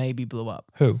maybe blew up?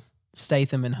 Who?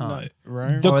 Statham and Han.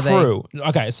 Right? The Or are they- crew.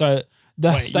 Okay, so the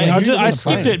Wait, state. yeah, I, who's just, in I the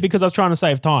skipped plane? it because I was trying to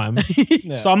save time.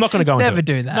 Yeah. So I'm not going to go into Never it.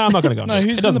 do that. No, I'm not going to go into No, it.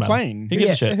 who's It doesn't in the matter. plane? Who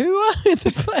gives a shit? Who are in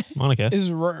the plane? Monica. Is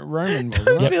Roman?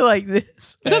 Wasn't I it? feel like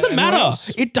this. It doesn't Who matter. else?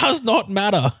 It does not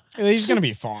matter. He's gonna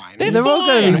be fine. They're, They're all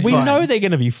fine. gonna be We fine. know they're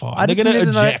going to be fine. I They're just going to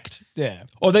need to know- eject. Yeah.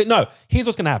 Or they no. Here's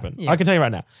what's going to happen. Yeah. I can tell you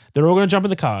right now. They're all going to jump in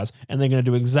the cars and they're going to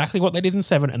do exactly what they did in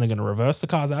 7, and they're going to reverse the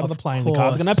cars out of the plane. The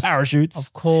cars are going to have course. parachutes.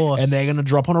 Of course. And they're going to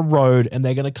drop on a road and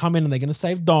they're going to come in and they're going to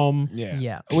save Dom. Yeah.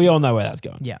 Yeah. We all know where that's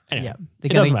going. Yeah. Anyway, Yeah. it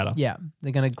gonna, doesn't matter. Yeah.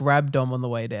 They're going to grab Dom on the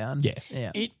way down. Yeah.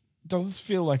 Yeah. It does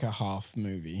feel like a half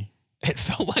movie. It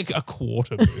felt like a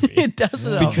quarter movie It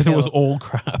doesn't because it was all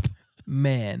crap.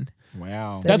 man.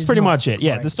 Wow. That's is pretty not much it.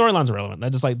 Yeah, great. the storyline's irrelevant. They're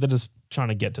just trying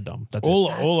to get to Dom. That's all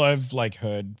it. I've like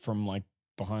heard from like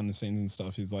behind the scenes and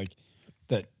stuff is like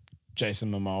that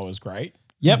Jason Momoa is great.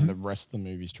 Yep. And the rest of the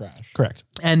movie's trash. Correct.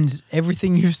 And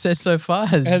everything you've said so far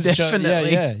has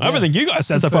definitely. Everything you guys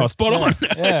said so far was spot on.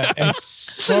 Yeah, it's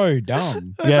so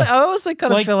dumb. Yeah. I also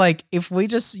kind of Like- feel like if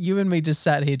you and me just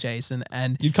sat here, Jason,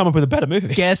 and You'd come up with a better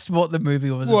movie. guessed what the movie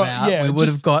was Well, about, yeah, we would have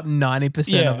just- gotten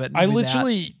 90% of it. I without-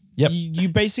 literally, Yep. you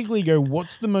basically go,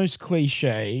 what's the most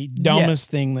cliche,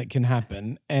 dumbest thing that can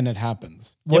happen? And it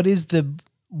happens. What is the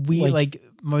weird, Like- like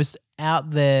most out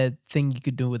there thing you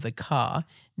could do with a car?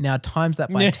 Now times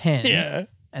that by 10, Yeah.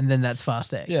 and then that's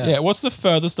Fast X. Yeah. Yeah, what's the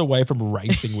furthest away from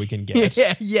racing we can get?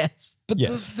 yeah, yes. But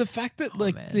Yes. the fact that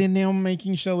like man. they're now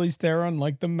making Charlize Theron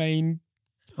like the main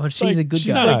Well, she's a good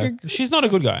she's guy. No, like she's not a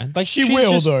good guy. Like She she's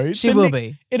will just- though. She The will ne-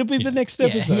 be. It'll be the next Yeah,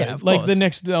 episode, yeah, of like the course.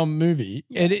 next movie.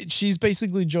 She's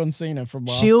basically John Cena from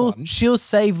last She'll one. she'll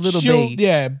save little She'll- B.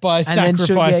 yeah, by And then she'll-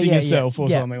 sacrificing herself or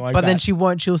yeah. something like but that. then she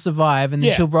won't. She'll survive, and then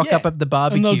Yeah, she'll rock yeah. up at the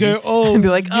barbecue, and they'll go, "Oh, and be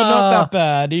like, you're not "Ah, that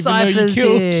bad, even though you Cypher's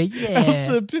killed here, yeah."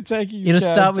 Elsa Pataki's It'll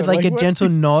start with character. like a what- gentle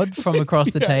nod from across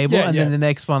the Yeah, table, yeah, and yeah. then the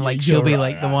next one, like Yeah, she'll be you're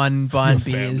like right, the right. one buying Your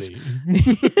beers.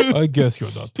 family. I guess you're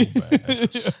not too bad.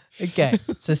 Okay,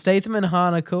 so Statham and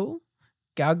Han are cool.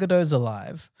 Gal Gadot's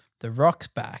alive. The Rock's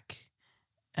back,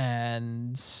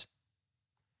 and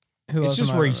who else It's just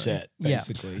am I remembering? reset, Yeah.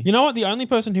 basically. You know what? The only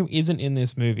person who isn't in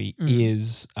this movie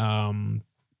is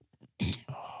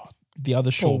the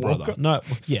other Shaw Paul brother. Walker? No,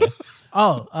 yeah,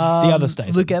 Oh, The other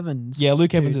Statham. Luke Evans. yeah.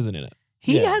 Luke Evans dude. isn't in it.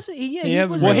 He Yeah. has. Yeah, He he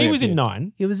hasn't was. Well, really he was in appeared.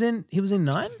 9. He was in. He was in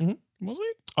 9. Was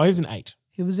he? Oh, he was in 8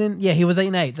 He was in. Yeah, he was 8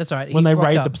 and 8. That's right. when He they rocked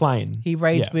raid up. the plane. He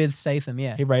raids Yeah. with Statham.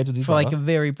 Yeah, He raids with his for like a brother.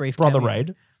 very brief brother cameo.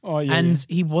 raid. Oh, yeah. And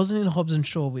he wasn't in Hobbs and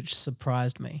Shaw, which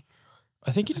surprised me.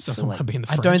 I think he just doesn't want to be in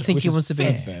the. I don't franchise, think which he is wants to be.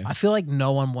 fair. That's fair. I feel like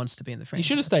no one wants to be in the He franchise.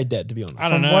 should have stayed dead, to be honest. I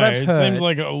don't from know. what I've It heard- seems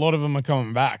like a lot of them are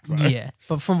coming back. Though. Yeah,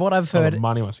 but from what I've Oh, the heard,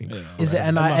 money must be. Yeah. is it,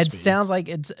 and It I, must it be. sounds like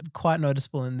it's quite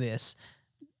noticeable in this.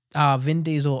 Vin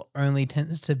Diesel only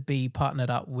tends to be partnered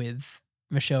up with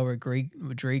Michelle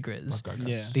Rodriguez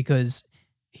Yeah. because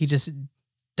he just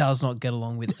does not get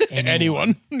along with anyone.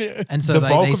 Anyone. Yeah. And so the they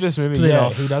bulk they of this movie, split yeah,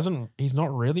 off. he doesn't. He's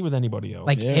not really with anybody else.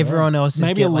 Like Yeah, everyone else is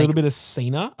Maybe a get, little like, bit of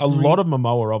Cena, a lot of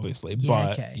Momoa, obviously, Yeah,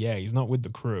 but okay. yeah, he's not with the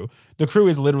crew. The crew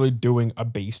is literally doing a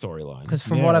B storyline. because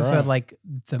from Yeah, what I've right. heard, like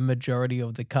the majority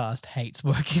of the cast hates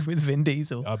working with Vin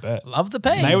Diesel. I bet. Love the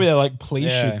pay. Maybe they're like, please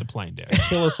Yeah. shoot the plane down,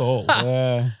 kill us all.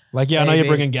 Yeah. Like, yeah, I know you're Maybe.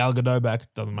 bringing Gal Gadot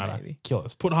back. Doesn't matter. Maybe. Kill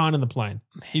us. Put Han in the plane.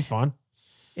 He's fine.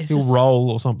 It's He'll just-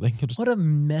 roll or something. He'll just, What a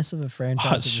mess of a franchise. oh,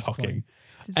 at it's this shocking.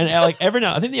 point. And like every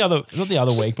now, I think not the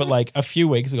other week, but like a few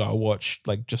weeks ago, I watched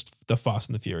like just the Fast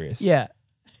and the Furious. Yeah,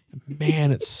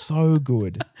 Man, it's so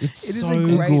good. It's It is so a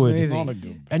great good. movie. Not a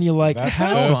good. And you're like, That how?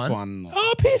 first first one. one.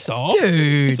 Oh, piss off.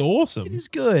 dude, It's awesome. it is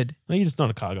good. No, you're just not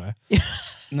a car guy.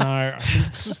 No, I think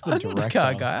it's just the I'm director. not a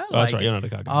car guy. I Oh, that's like right. it. You're not a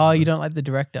car guy. Oh, you don't like the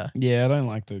director? Yeah, I don't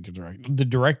like the director. The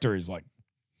director is like,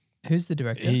 Who's the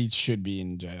director? he should be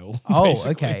in jail. Oh,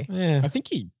 basically. okay. Yeah. I think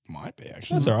he might be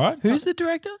actually. That's all right. Who's the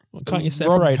director? Can't you Rob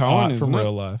separate Cohen, art from isn't it?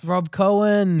 real life? Rob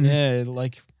Cohen. Yeah,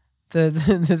 like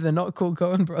The not cool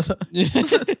Cohen brother.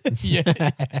 yeah.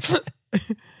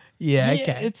 Yeah,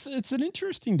 okay. It's an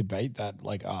interesting debate, that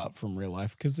like art from real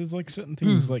life, because there's like certain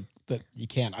things Hmm. like that you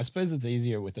can. I suppose it's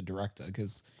easier with a director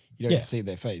because you don't Yeah. see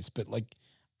their face, but like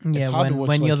it's Yeah, hard to watch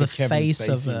when like you're a the Kevin face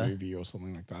of Spacey a movie or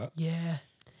something like that. Yeah.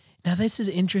 Now this is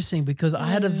interesting because I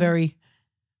had a very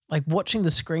like watching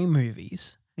the Scream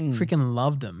movies. Mm. Freaking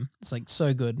loved them. It's like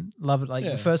so good. Love it. Like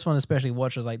Yeah. the first one especially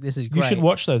watched. I was like, this is You great. should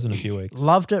watch those in a few weeks.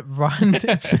 Loved it. Right.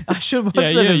 I should watch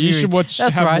Yeah, them. yeah, a you few should weeks. watch.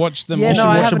 That's have right. watched them. Yeah, all. no, should I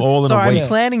watch haven't. them all in a Sorry, week. I'm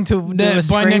planning to do By a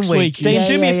Scream next week, week. Dean, Yeah,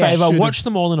 do me a favor. should Watch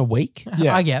them all in a week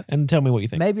Yeah. I get. and tell me what you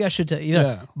think. Maybe I should.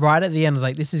 Yeah. Right at the end, I was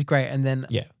like, this is great, and then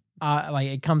Yeah. like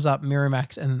it comes up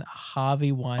Miramax and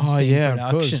Harvey Weinstein Oh yeah, production.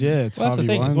 of course. Yeah, it's Well, that's the Harvey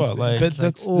thing as well, Weinstein. like- but It's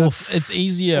like, that's oof. it's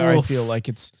easier. I Oof. feel like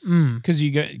it's Mm. because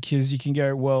you can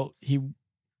go, well,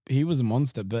 he was a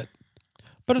monster, but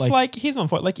But it's like- like, here's one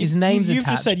point. Like His you- name's you've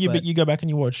just said attached, but- you go back and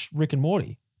you watch Rick and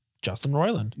Morty. Justin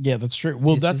Roiland. yeah, that's true.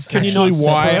 Well, This that's is actually actually-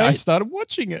 why I separate? started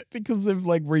watching it, because they've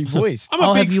like revoiced. I'm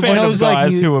Oh, a have big you fan watched- of I was like,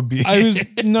 guys you- who abuse. I was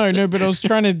no, but I was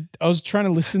trying to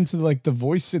listen to like the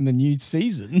voice in the new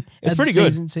season. It's And pretty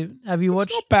good. season two- Have you watched?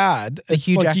 It's not bad. the It's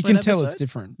Hugh like you can Jackman tell it's episode?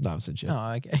 different. No, I've seen shit.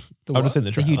 Oh, okay. I've just seen the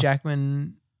The trailer. Hugh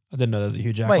Jackman. I didn't know there was a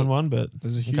Hugh Jackman Wait. one, but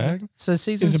There's a Hugh Okay. Jackman? So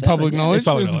season Is it 7, public yeah. knowledge? It's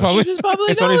public Is it knowledge. This is public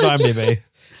it's on his knowledge. IMDb.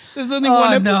 There's only Oh,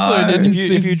 one no. episode. in If you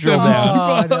season drill seven down.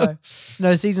 so Oh, far.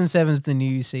 no, season 7's the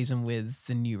new season with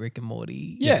the new Rick and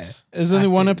Morty. Yes, there's only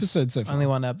one actors. episode so far. Only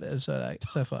one episode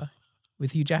so far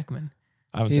with Hugh Jackman.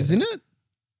 I haven't seen Isn't it. it?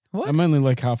 What? I'm only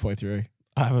like halfway through.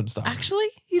 I haven't started. Actually,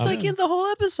 he's Oh, like yeah. in the whole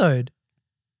episode.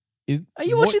 Are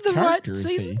you what watching the right character is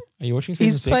he? season? Are you watching season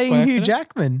He's 6 by playing Hugh accident?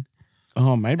 Jackman.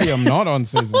 Oh, maybe I'm not on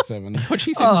season 7.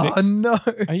 Watching season Oh 6? no!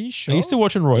 Are you Are sure? you still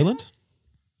watching Roiland?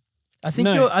 I think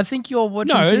No. you're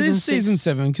watching. No, it season is season 6.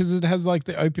 7 because it has like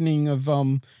the opening of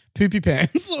Poopy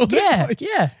Pants. Yeah, Like,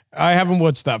 yeah. I haven't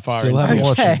watched that far. Still into haven't it.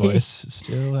 watched Okay. it, boys.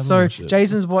 Still haven't So watched it.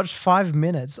 Jason's watched 5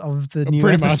 minutes of the new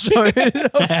Pretty much. episode.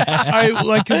 I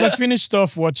like because I finished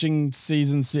off watching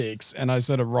season 6 and I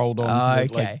sort of rolled on. to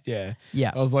the, Okay. like, yeah.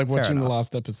 Yeah, I was like fair watching the enough.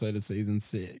 last episode of season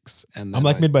 6, and then I'm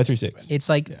like I- midway through 6. It's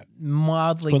like Yeah.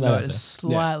 mildly, Let's put that out there.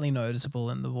 slightly noticeable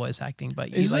in the voice acting,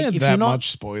 but you, Is like there if that you're not,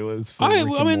 much spoilers for I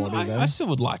Rick and mean, Morty, though? I still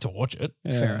would like to watch it.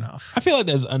 Yeah. fair enough. I feel like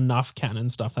there's enough canon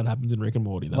stuff that happens in Rick and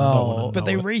Morty that Well, But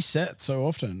they reset so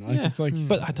often. Like, Yeah. it's like,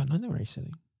 But I don't know they're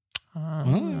resetting. oh,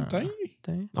 don't you?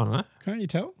 I don't know. Can't you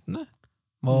tell? No.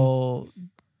 Well,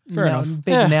 Fair enough.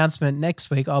 Big Yeah. announcement next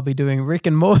week. I'll be doing Rick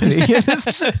and Morty.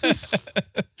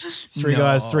 Three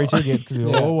guys, 3 tickets because we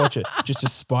all watch it just to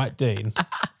spite Dean.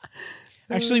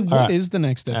 Actually, what right. is the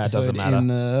next it episode doesn't matter. in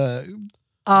the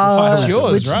It's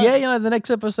yours, which, right? Yeah, the next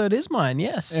episode is mine.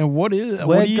 Yes, and what is we're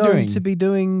what are you going doing? to be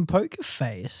doing Poker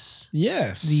Face,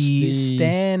 Yes, the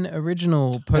Stan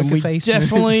original Poker and we Face.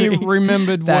 definitely movie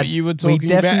remembered that what you were we talking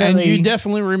about, and definitely- you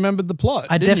definitely remembered the plot.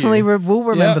 I didn't definitely you? will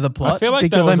remember Yeah. the plot I feel like that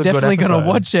because was I'm a good definitely going to episode.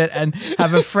 watch it and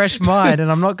have a fresh mind,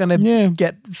 and I'm not going to Yeah.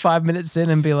 get 5 minutes in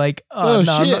and be like, oh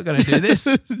no, I'm shit. not going to do this.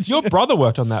 Your brother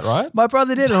worked on that, right? My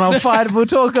brother did, and we'll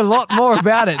talk a lot more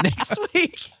about it next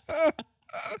week.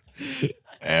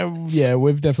 Yeah,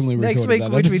 we've definitely recorded Next week,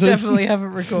 that which we episode. definitely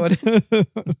haven't recorded.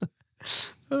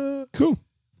 Cool.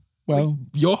 Well,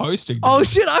 You're hosting. Oh dude.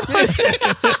 shit, I'm hosting.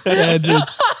 yeah, dude.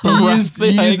 You used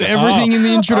Rusty everything in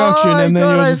the introduction, Oh, and then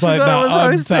God, you're I just like, forgot I no, was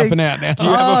I'm hosting. tapping out now. Do you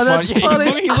have Oh, a that's fun?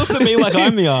 funny. He looks at me like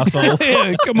I'm the asshole.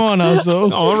 Yeah, come on,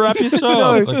 assholes. Oh, wrap your show.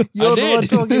 No, up. Like, you're I the one did.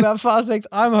 talking about Fast X.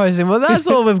 I'm hosting. Well, that's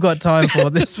all we've got time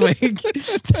for this week.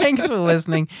 Thanks for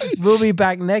listening. We'll be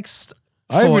back next.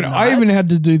 I even fortnight. had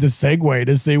to do the segue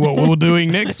to see what we were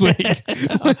doing next week.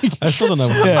 I still don't know.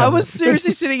 What Yeah. I was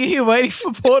seriously sitting here waiting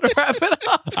for Paul to wrap it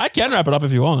up. I can wrap it up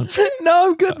if you want. No,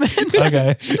 I'm good, man.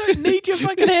 Okay. I don't need your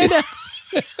fucking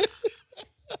handouts.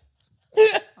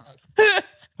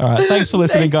 All right. Thanks for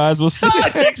listening, Thanks. guys. We'll see you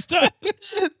next time.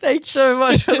 Thanks so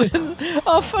much for listening.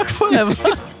 Oh, fuck, whatever.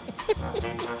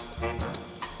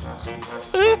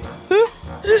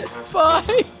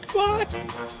 Bye. Bye.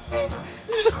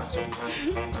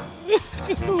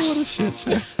 What a shit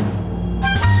show.